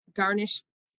know, garnish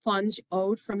funds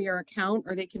owed from your account,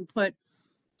 or they can put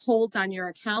holds on your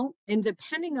account. And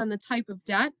depending on the type of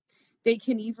debt, they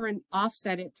can even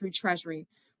offset it through Treasury,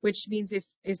 which means if,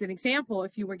 as an example,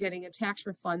 if you were getting a tax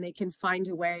refund, they can find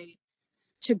a way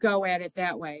to go at it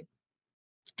that way.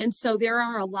 And so there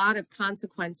are a lot of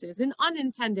consequences and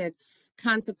unintended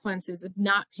consequences of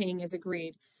not paying as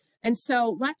agreed. And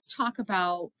so let's talk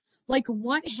about, like,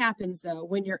 what happens though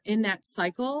when you're in that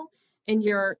cycle and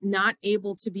you're not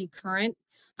able to be current.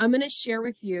 I'm going to share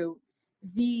with you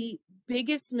the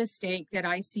biggest mistake that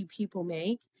I see people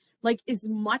make. Like, as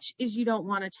much as you don't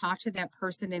want to talk to that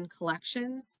person in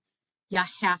collections, you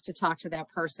have to talk to that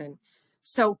person.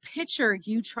 So picture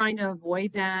you trying to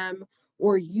avoid them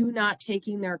or you not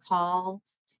taking their call.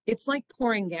 It's like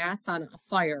pouring gas on a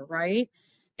fire, right?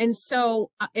 And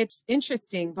so it's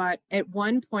interesting, but at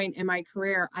one point in my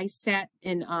career, I sat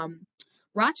in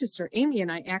Rochester. Amy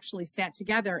and I actually sat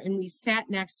together, and we sat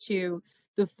next to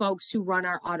the folks who run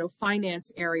our auto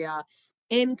finance area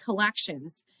in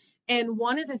collections. And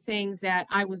one of the things that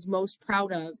I was most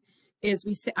proud of is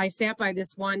I sat by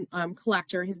this one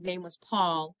collector. His name was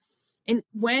Paul. And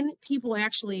when people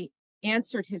actually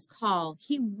answered his call,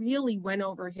 he really went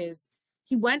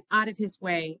out of his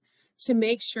way to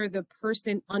make sure the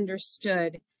person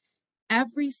understood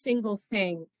every single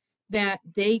thing that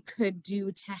they could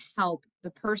do to help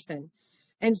the person.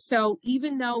 And so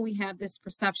even though we have this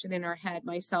perception in our head,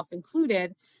 myself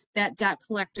included, that debt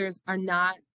collectors are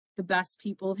not the best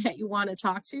people that you want to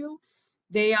talk to,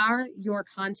 they are your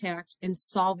contact in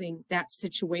solving that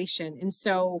situation. And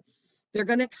so they're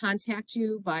going to contact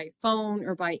you by phone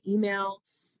or by email.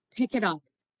 Pick it up.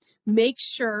 Make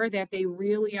sure that they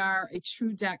really are a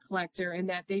true debt collector and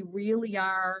that they really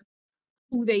are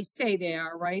who they say they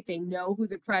are, right? They know who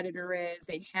the creditor is.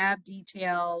 They have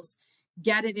details.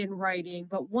 Get it in writing.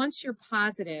 But once you're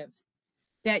positive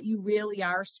that you really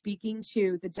are speaking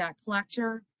to the debt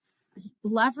collector,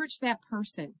 leverage that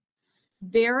person.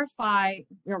 Verify,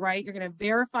 right? You're going to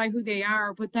verify who they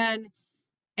are, but then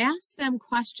ask them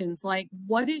questions like,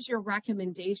 what is your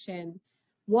recommendation?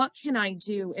 What can I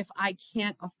do if I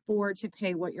can't afford to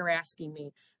pay what you're asking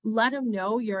me? Let them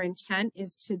know your intent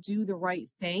is to do the right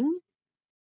thing,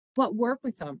 but work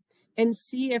with them and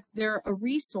see if they're a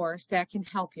resource that can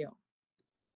help you.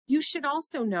 You should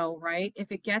also know, right,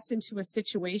 if it gets into a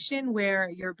situation where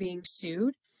you're being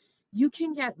sued, you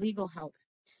can get legal help.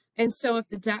 And so if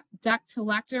the debt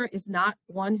collector is not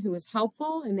one who is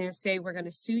helpful and they say, we're going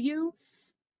to sue you,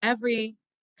 every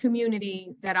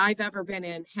community that I've ever been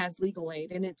in has legal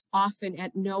aid, and it's often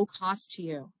at no cost to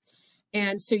you.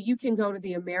 And so you can go to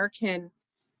the American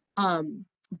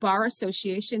Bar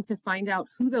Association to find out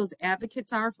who those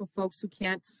advocates are for folks who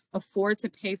can't afford to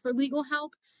pay for legal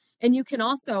help. And you can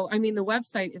also, I mean, the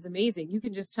website is amazing. You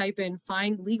can just type in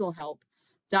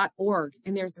findlegalhelp.org,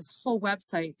 and there's this whole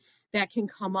website that can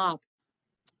come up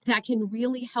that can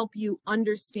really help you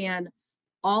understand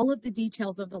all of the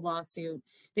details of the lawsuit.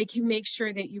 They can make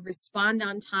sure that you respond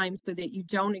on time so that you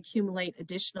don't accumulate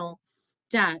additional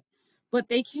debt, but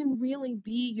they can really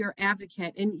be your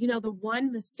advocate. And, you know, the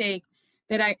one mistake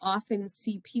that I often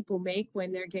see people make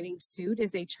when they're getting sued is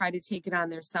they try to take it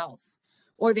on themselves,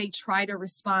 or they try to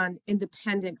respond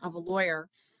independent of a lawyer.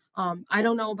 I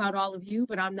don't know about all of you,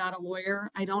 but I'm not a lawyer.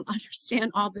 I don't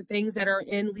understand all the things that are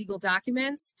in legal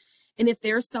documents. And if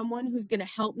there's someone who's going to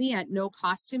help me at no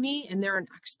cost to me and they're an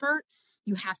expert,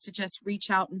 you have to just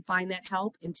reach out and find that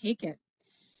help and take it.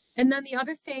 And then the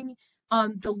other thing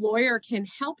the lawyer can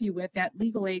help you with, that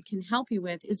legal aid can help you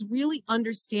with, is really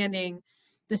understanding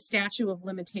the statute of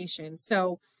limitations.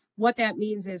 So what that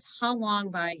means is how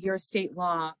long by your state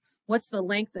law, what's the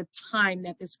length of time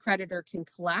that this creditor can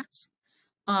collect.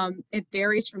 It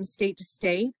varies from state to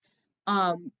state,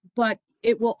 but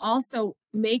it will also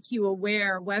make you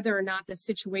aware whether or not the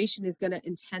situation is going to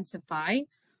intensify,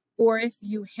 or if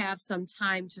you have some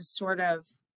time to sort of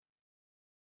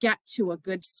get to a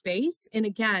good space. And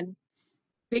again,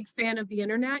 big fan of the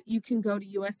internet, you can go to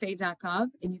usa.gov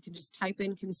and you can just type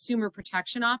in consumer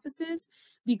protection offices,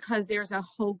 because there's a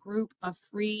whole group of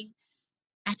free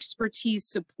expertise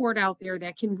support out there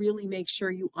that can really make sure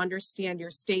you understand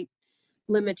your state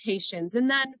limitations. And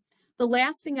then the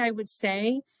last thing I would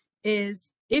say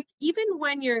is, if even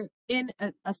when you're in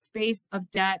a space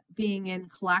of debt being in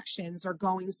collections or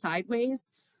going sideways,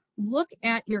 look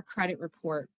at your credit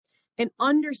report and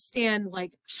understand,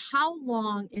 like, how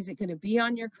long is it going to be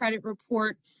on your credit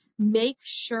report? Make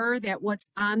sure that what's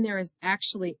on there is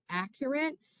actually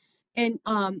accurate. And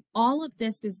all of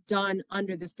this is done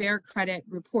under the Fair Credit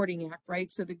Reporting Act,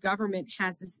 right? So the government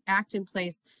has this act in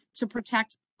place to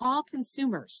protect all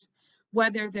consumers,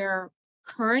 whether they're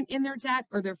current in their debt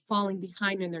or they're falling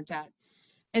behind in their debt.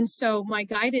 And so my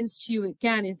guidance to you,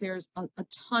 again, is there's a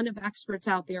ton of experts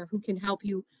out there who can help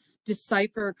you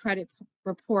decipher a credit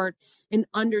report and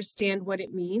understand what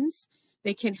it means.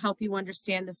 They can help you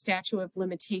understand the statute of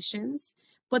limitations,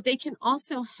 but they can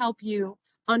also help you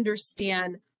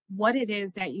understand what it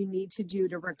is that you need to do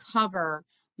to recover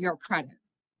your credit.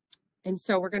 And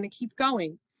so we're going to keep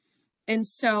going. And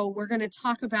so we're going to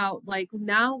talk about, like,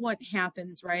 now what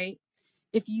happens, right,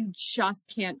 if you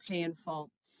just can't pay in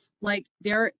full. Like,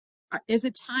 there is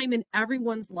a time in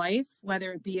everyone's life,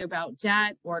 whether it be about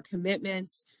debt or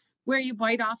commitments, where you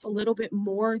bite off a little bit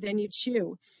more than you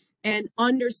chew. And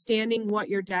understanding what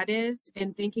your debt is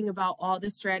and thinking about all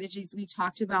the strategies we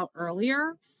talked about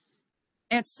earlier,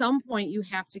 at some point you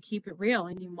have to keep it real,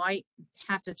 and you might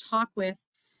have to talk with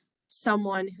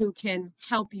someone who can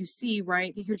help you see,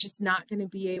 right, that you're just not going to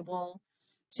be able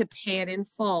to pay it in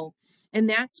full. And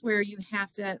that's where you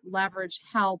have to leverage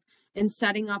help in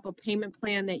setting up a payment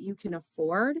plan that you can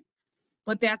afford.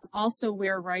 But that's also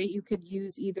where, right, you could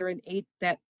use either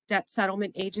that debt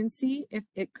settlement agency, if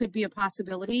it could be a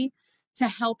possibility, to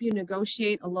help you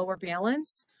negotiate a lower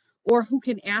balance, or who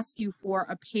can ask you for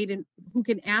a who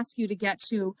can ask you to get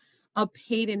to a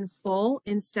paid in full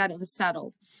instead of a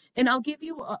settled. And I'll give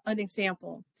you an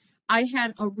example. I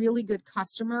had a really good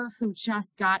customer who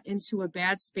just got into a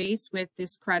bad space with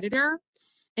this creditor,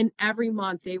 and every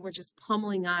month they were just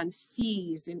pummeling on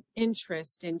fees and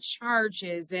interest and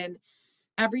charges, and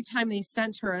every time they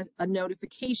sent her a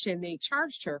notification, they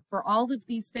charged her for all of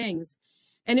these things.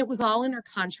 And it was all in her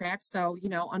contract. So, you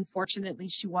know, unfortunately,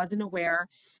 she wasn't aware.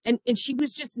 And she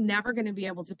was just never going to be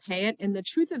able to pay it. And the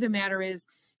truth of the matter is,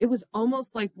 it was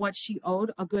almost like what she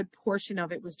owed, a good portion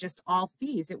of it was just all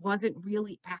fees. It wasn't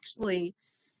really actually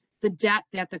the debt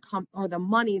that the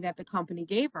money that the company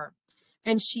gave her.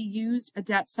 And she used a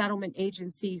debt settlement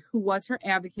agency who was her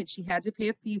advocate. She had to pay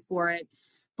a fee for it,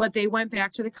 but they went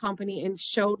back to the company and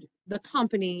showed the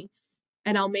company,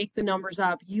 and I'll make the numbers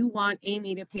up, you want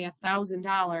Amy to pay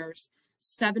 $1,000,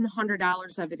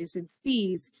 $700 of it is in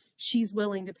fees. She's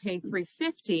willing to pay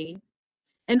 $350.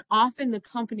 And often the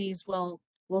companies will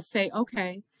say,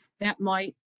 okay, that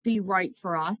might be right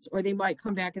for us, or they might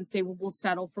come back and say, well, we'll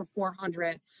settle for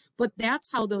 $400. But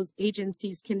that's how those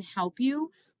agencies can help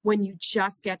you when you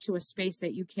just get to a space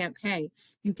that you can't pay.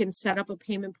 You can set up a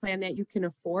payment plan that you can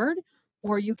afford,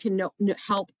 or you can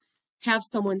have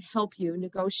someone help you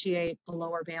negotiate a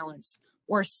lower balance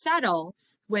or settle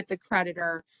with the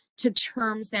creditor to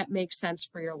terms that make sense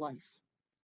for your life.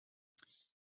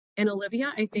 And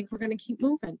Olivia, I think we're going to keep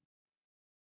moving.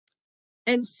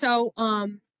 And so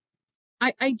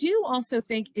I do also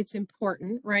think it's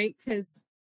important, right? Because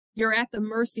you're at the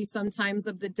mercy sometimes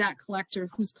of the debt collector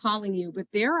who's calling you, but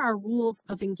there are rules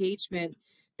of engagement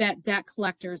that debt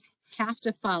collectors have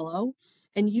to follow.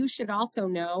 And you should also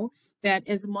know that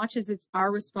as much as it's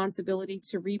our responsibility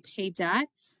to repay debt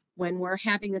when we're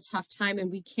having a tough time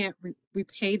and we can't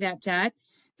repay that debt,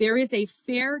 there is a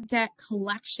Fair Debt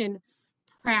Collection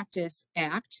Practice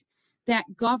Act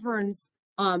that governs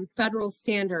federal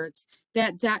standards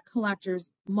that debt collectors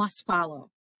must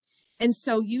follow. And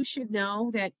so you should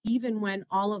know that even when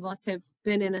all of us have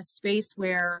been in a space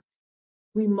where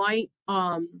we might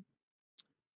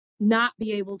not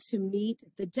be able to meet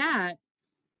the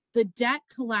debt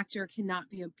collector cannot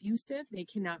be abusive, they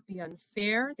cannot be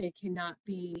unfair, they cannot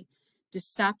be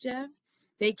deceptive.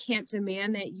 They can't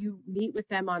demand that you meet with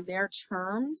them on their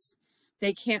terms.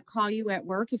 They can't call you at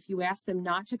work if you ask them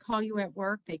not to call you at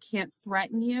work. They can't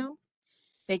threaten you.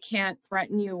 They can't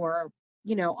threaten you or,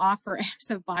 offer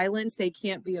acts of violence. They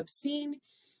can't be obscene,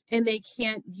 and they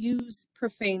can't use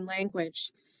profane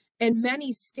language. And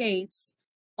many states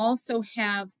also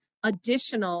have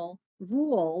additional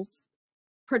rules,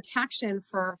 protection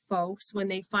for folks when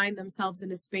they find themselves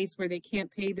in a space where they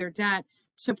can't pay their debt,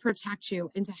 to protect you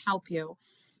and to help you.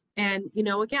 And,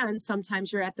 again,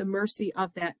 sometimes you're at the mercy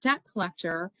of that debt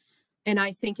collector. And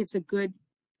I think it's a good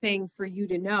thing for you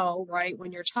to know, right?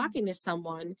 When you're talking to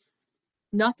someone,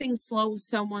 nothing slows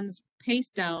someone's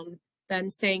pace down than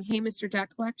saying, hey, Mr. Debt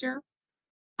Collector,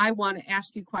 I want to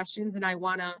ask you questions and I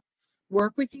want to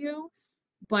work with you,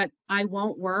 but I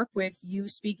won't work with you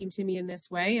speaking to me in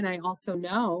this way. And I also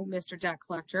know, Mr. Debt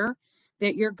Collector,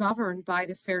 that you're governed by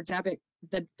the Fair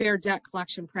Debt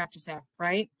Collection Practice Act,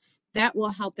 right? That will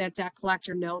help that debt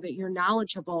collector know that you're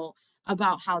knowledgeable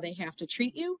about how they have to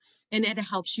treat you, and it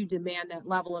helps you demand that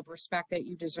level of respect that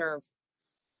you deserve.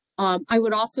 I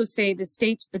would also say the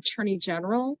state attorney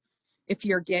general, if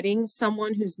you're getting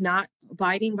someone who's not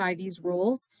abiding by these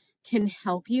rules, can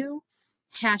help you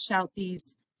hash out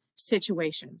these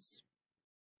situations.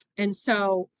 And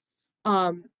so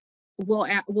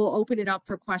we'll open it up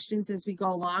for questions as we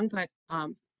go along, but I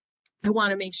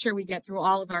want to make sure we get through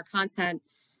all of our content,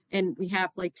 and we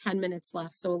have like 10 minutes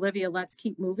left. So Olivia, let's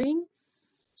keep moving.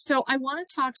 So I want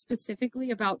to talk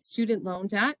specifically about student loan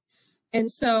debt.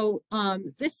 And so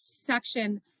this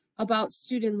section about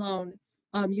student loan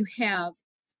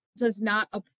does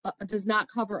not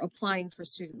cover applying for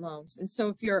student loans. And so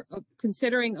if you're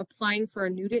considering applying for a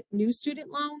new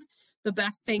student loan, the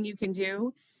best thing you can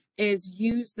do is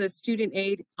use the student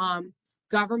aid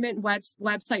government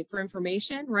website for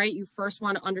information, right? You first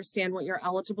want to understand what you're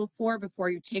eligible for before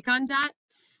you take on debt.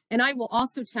 And I will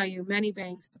also tell you, many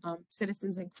banks,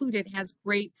 Citizens included, has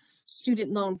great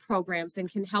student loan programs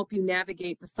and can help you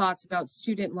navigate the thoughts about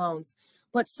student loans.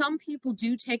 But some people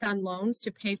do take on loans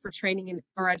to pay for training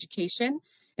or education,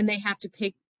 and they have to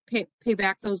pay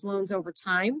back those loans over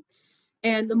time.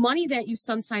 And the money that you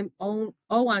sometimes owe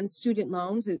on student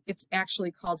loans, it's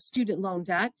actually called student loan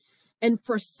debt. And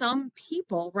for some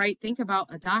people, right, think about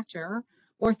a doctor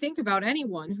or think about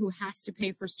anyone who has to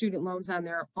pay for student loans on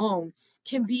their own,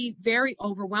 can be very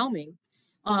overwhelming.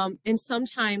 And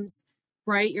sometimes,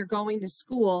 right, you're going to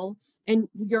school and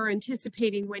you're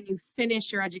anticipating when you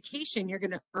finish your education, you're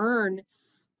going to earn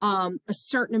a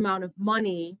certain amount of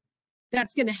money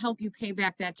that's going to help you pay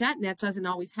back that debt. And that doesn't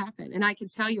always happen. And I can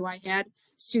tell you, I had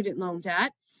student loan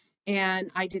debt,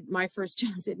 and my first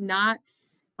job did not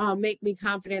make me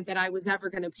confident that I was ever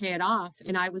going to pay it off.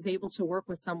 And I was able to work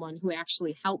with someone who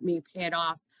actually helped me pay it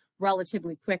off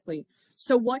relatively quickly.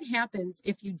 So what happens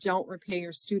if you don't repay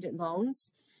your student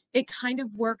loans? It kind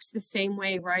of works the same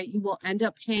way, right? You will end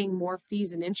up paying more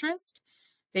fees and interest.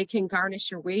 They can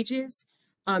garnish your wages.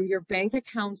 Your bank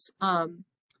accounts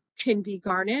can be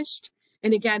garnished.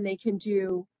 And again, they can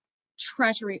do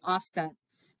treasury offset.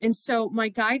 And so my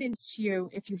guidance to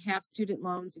you, if you have student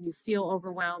loans and you feel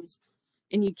overwhelmed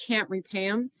and you can't repay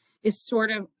them, is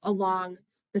sort of along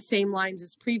the same lines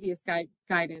as previous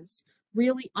guidance.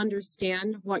 Really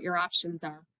understand what your options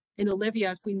are. And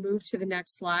Olivia, if we move to the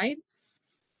next slide,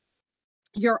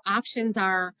 your options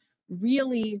are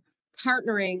really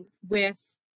partnering with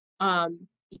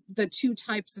the two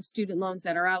types of student loans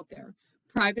that are out there: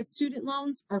 private student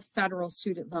loans or federal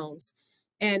student loans.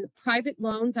 And private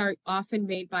loans are often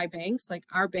made by banks, like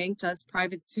our bank does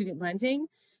private student lending,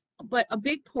 but a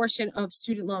big portion of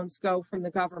student loans go from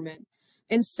the government.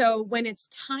 And so when it's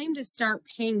time to start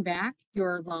paying back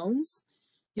your loans,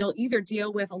 you'll either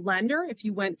deal with a lender if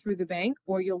you went through the bank,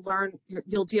 or you'll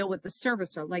deal with the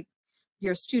servicer, like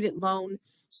your student loan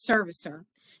servicer.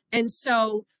 And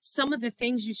so some of the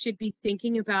things you should be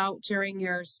thinking about during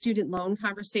your student loan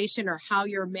conversation, or how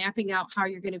you're mapping out how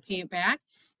you're going to pay it back,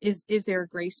 is there a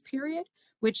grace period?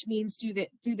 Which means, do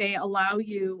they allow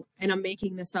you, and I'm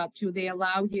making this up, do they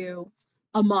allow you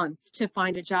a month to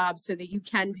find a job so that you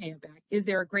can pay it back? Is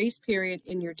there a grace period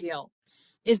in your deal?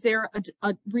 Is there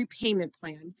a repayment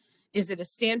plan? Is it a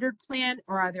standard plan,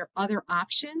 or are there other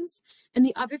options? And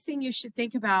the other thing you should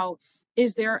think about,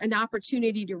 is there an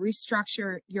opportunity to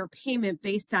restructure your payment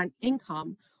based on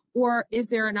income, or is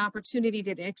there an opportunity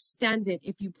to extend it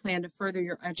if you plan to further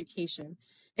your education?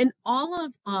 And all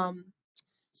of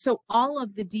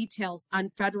the details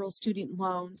on federal student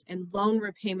loans and loan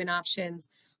repayment options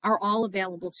are all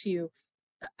available to you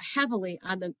heavily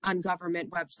on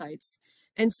government websites.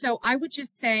 And so I would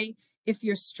just say, if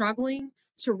you're struggling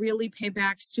to really pay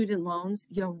back student loans,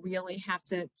 you'll really have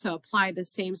to apply the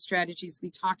same strategies we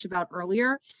talked about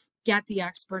earlier. Get the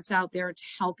experts out there to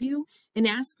help you and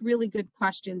ask really good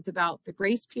questions about the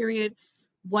grace period,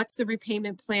 what's the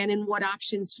repayment plan, and what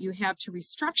options do you have to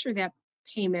restructure that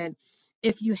payment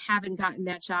if you haven't gotten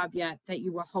that job yet that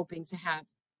you were hoping to have.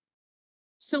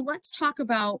 So let's talk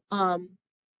about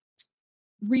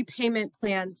repayment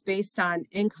plans based on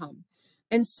income.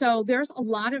 And so there's a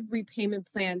lot of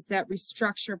repayment plans that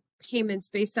restructure payments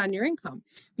based on your income,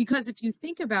 because if you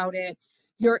think about it,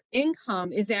 your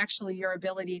income is actually your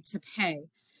ability to pay.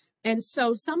 And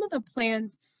so some of the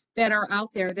plans that are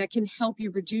out there that can help you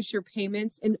reduce your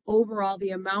payments and overall the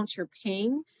amount you're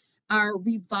paying are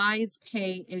revised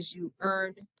pay as you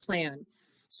earn plan.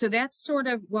 So that's sort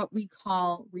of what we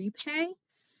call repay.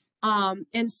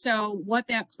 And so what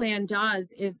that plan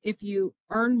does is if you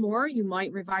earn more, you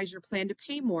might revise your plan to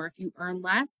pay more. If you earn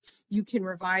less, you can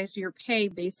revise your pay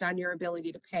based on your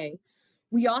ability to pay.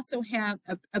 We also have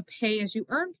a pay as you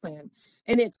earn plan,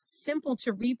 and it's simple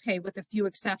to repay with a few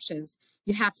exceptions.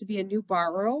 You have to be a new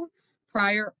borrower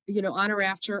prior, on or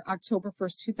after October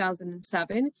 1st,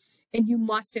 2007, and you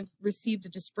must have received a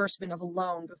disbursement of a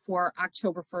loan before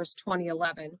October 1st,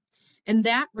 2011. And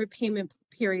that repayment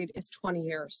period is 20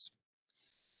 years.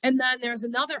 And then there's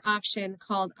another option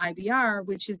called IBR,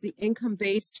 which is the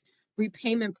income-based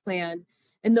repayment plan.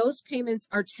 And those payments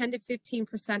are 10 to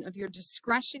 15% of your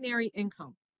discretionary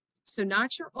income. So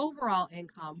not your overall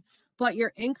income, but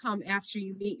your income after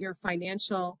you meet your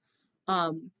financial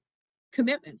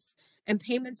commitments. And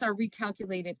payments are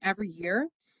recalculated every year.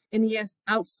 And the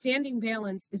outstanding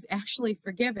balance is actually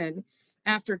forgiven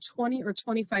after 20 or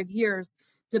 25 years,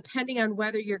 depending on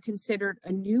whether you're considered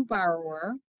a new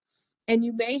borrower, and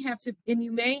you may have to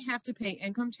pay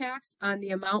income tax on the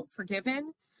amount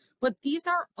forgiven. But these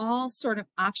are all sort of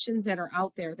options that are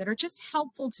out there that are just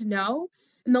helpful to know.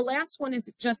 And the last one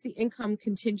is just the income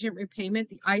contingent repayment,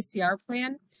 the ICR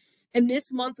plan. And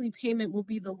this monthly payment will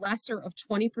be the lesser of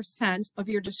 20% of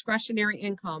your discretionary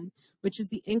income, which is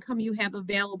the income you have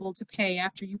available to pay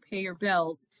after you pay your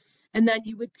bills. And then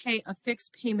you would pay a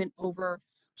fixed payment over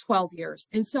 12 years.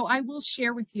 And so I will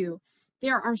share with you,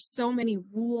 there are so many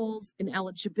rules and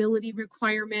eligibility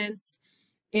requirements.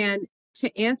 And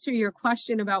to answer your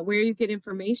question about where you get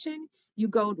information, you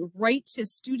go right to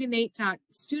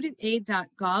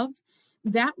studentaid.gov.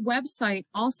 That website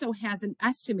also has an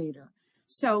estimator.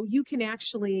 So you can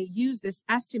actually use this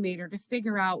estimator to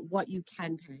figure out what you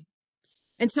can pay.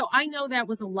 And so I know that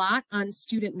was a lot on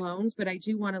student loans, but I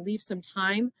do want to leave some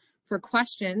time for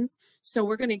questions. So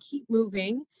we're going to keep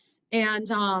moving. And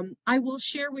I will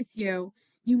share with you,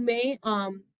 you may,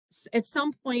 at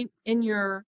some point in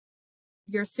your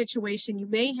situation, you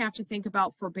may have to think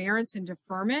about forbearance and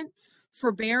deferment.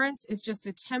 Forbearance is just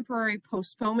a temporary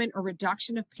postponement or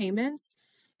reduction of payments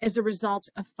as a result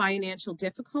of financial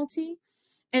difficulty.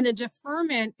 And a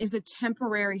deferment is a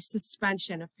temporary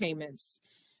suspension of payments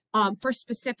for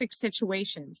specific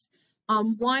situations.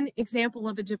 One example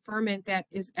of a deferment that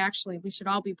is actually we should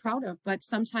all be proud of, but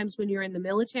sometimes when you're in the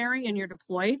military and you're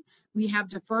deployed, we have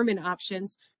deferment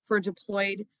options for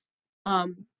deployed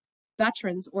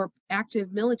veterans or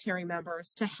active military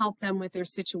members to help them with their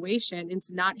situation and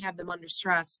to not have them under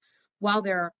stress while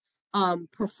they're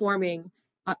performing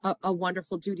a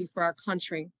wonderful duty for our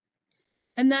country.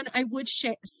 And then I would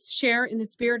share in the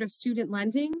spirit of student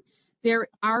lending, there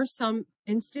are some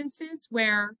instances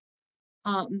where,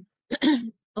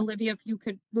 Olivia, if you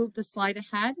could move the slide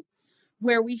ahead,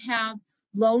 where we have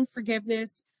loan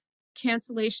forgiveness,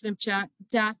 cancellation of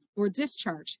death, or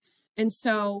discharge. And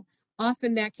so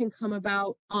often that can come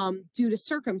about due to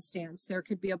circumstance. There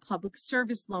could be a public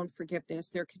service loan forgiveness.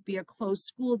 There could be a closed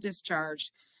school discharge.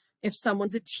 If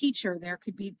someone's a teacher, there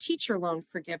could be teacher loan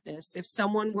forgiveness. If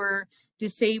someone were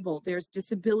disabled, there's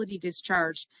disability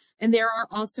discharge. And there are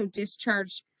also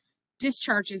discharges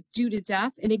due to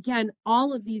death. And again,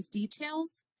 all of these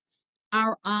details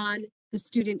are on the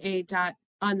student aid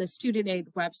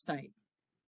website.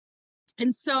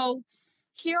 And so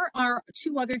here are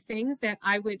two other things that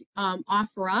I would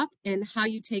offer up in how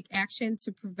you take action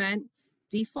to prevent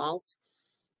default.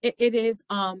 It is,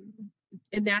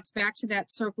 and that's back to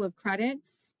that circle of credit.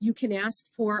 You can ask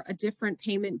for a different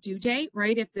payment due date,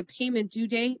 right? If the payment due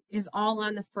date is all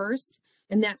on the 1st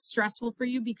and that's stressful for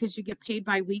you because you get paid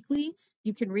bi-weekly,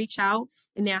 you can reach out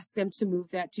and ask them to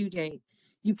move that due date.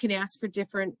 You can ask for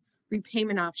different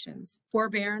repayment options: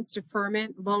 forbearance,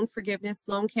 deferment, loan forgiveness,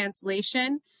 loan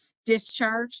cancellation,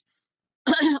 discharge,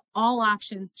 all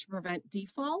options to prevent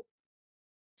default.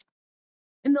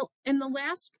 And the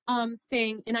last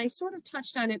thing, and I sort of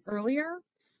touched on it earlier,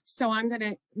 So I'm going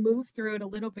to move through it a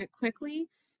little bit quickly.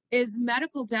 Is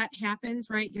medical debt happens,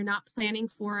 right? You're not planning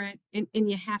for it, and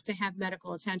you have to have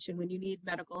medical attention when you need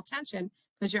medical attention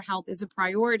because your health is a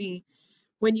priority.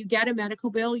 When you get a medical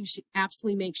bill, you should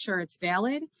absolutely make sure it's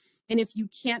valid. And if you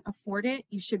can't afford it,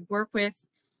 you should work with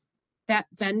that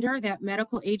vendor, that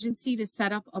medical agency to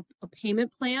set up a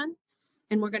payment plan.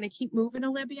 And we're going to keep moving,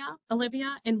 Olivia.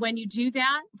 And when you do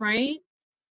that, right?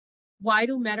 Why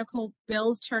do medical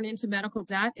bills turn into medical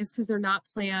debt? Is because they're not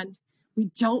planned.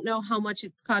 We don't know how much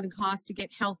it's going to cost to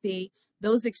get healthy.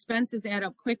 Those expenses add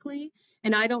up quickly.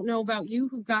 And I don't know about you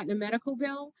who've gotten a medical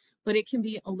bill, but it can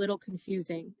be a little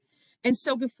confusing. And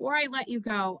so before I let you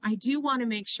go, I do want to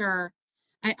make sure,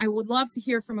 I would love to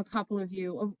hear from a couple of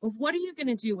you of what are you going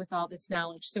to do with all this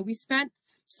knowledge? So we spent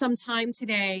some time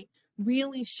today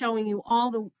really showing you all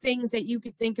the things that you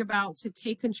could think about to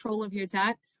take control of your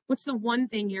debt. What's the one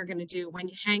thing you're going to do when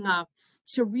you hang up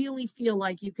to really feel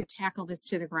like you could tackle this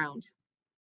to the ground?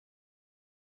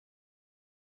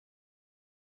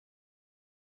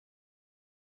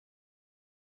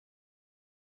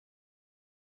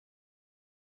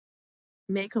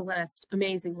 Make a list.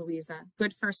 Amazing, Louisa.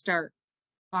 Good first start.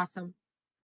 Awesome.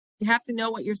 You have to know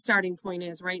what your starting point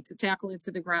is, right, to tackle it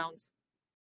to the ground.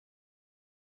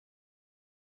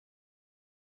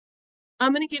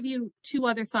 I'm going to give you two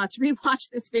other thoughts. Rewatch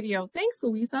this video. Thanks,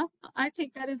 Louisa. I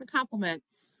take that as a compliment.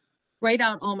 Write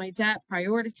out all my debt,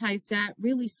 prioritize debt,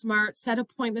 really smart, set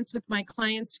appointments with my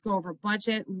clients to go over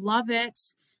budget. Love it.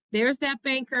 There's that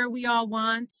banker we all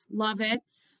want. Love it.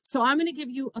 So I'm going to give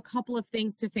you a couple of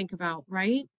things to think about,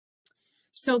 right?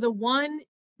 So the one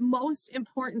most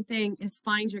important thing is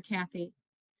find your Kathy.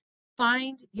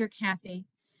 Find your Kathy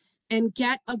and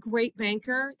get a great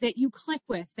banker that you click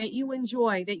with, that you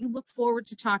enjoy, that you look forward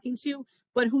to talking to,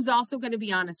 but who's also going to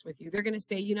be honest with you. They're going to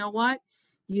say, you know what?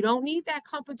 You don't need that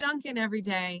cup of Dunkin' every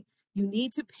day. You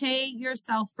need to pay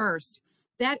yourself first.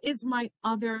 That is my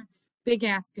other big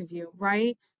ask of you,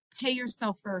 right? Pay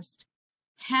yourself first.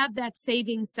 Have that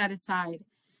savings set aside.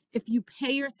 If you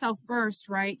pay yourself first,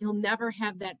 right, you'll never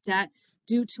have that debt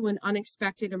due to an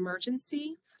unexpected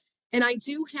emergency. And I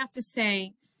do have to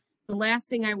say, the last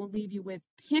thing I will leave you with,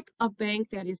 pick a bank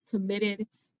that is committed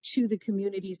to the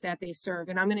communities that they serve.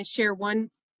 And I'm going to share one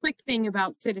quick thing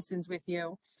about Citizens with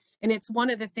you. And it's one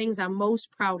of the things I'm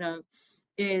most proud of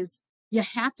is you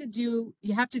have to deal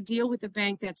with a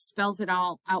bank that spells it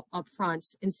all out up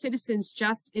front. And Citizens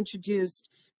just introduced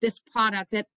this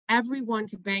product that everyone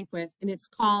can bank with, and it's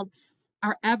called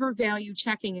our Ever Value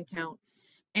checking account.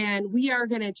 And we are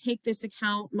going to take this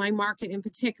account, my market in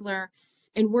particular,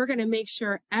 and we're going to make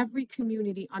sure every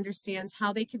community understands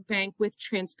how they can bank with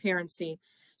transparency.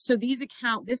 So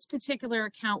this particular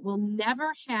account will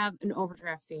never have an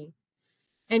overdraft fee.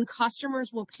 And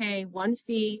customers will pay one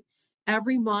fee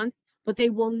every month, but they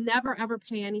will never, ever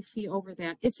pay any fee over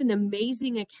that. It's an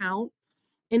amazing account.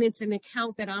 And it's an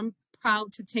account that I'm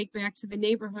proud to take back to the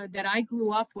neighborhood that I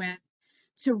grew up with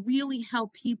to really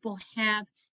help people have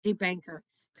a banker.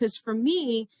 Because for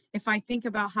me, if I think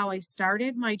about how I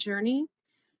started my journey,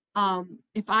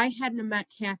 if I hadn't met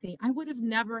Kathy, I would have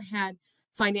never had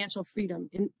financial freedom.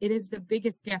 And it is the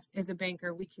biggest gift as a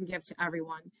banker we can give to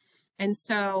everyone. And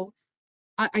so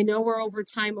I know we're over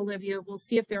time, Olivia. We'll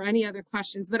see if there are any other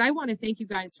questions, but I want to thank you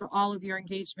guys for all of your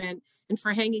engagement and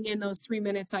for hanging in those 3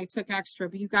 minutes I took extra,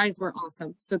 but you guys were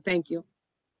awesome. So thank you.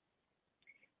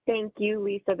 Thank you,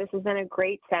 Lisa. This has been a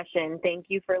great session. Thank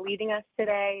you for leading us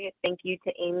today. Thank you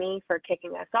to Amy for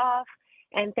kicking us off.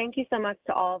 And thank you so much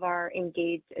to all of our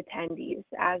engaged attendees.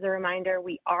 As a reminder,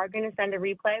 we are going to send a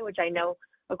replay, which I know,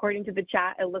 according to the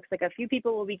chat, it looks like a few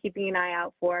people will be keeping an eye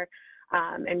out for.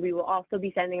 And we will also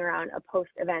be sending around a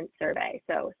post-event survey.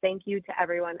 So thank you to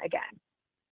everyone again.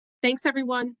 Thanks,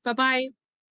 everyone. Bye-bye.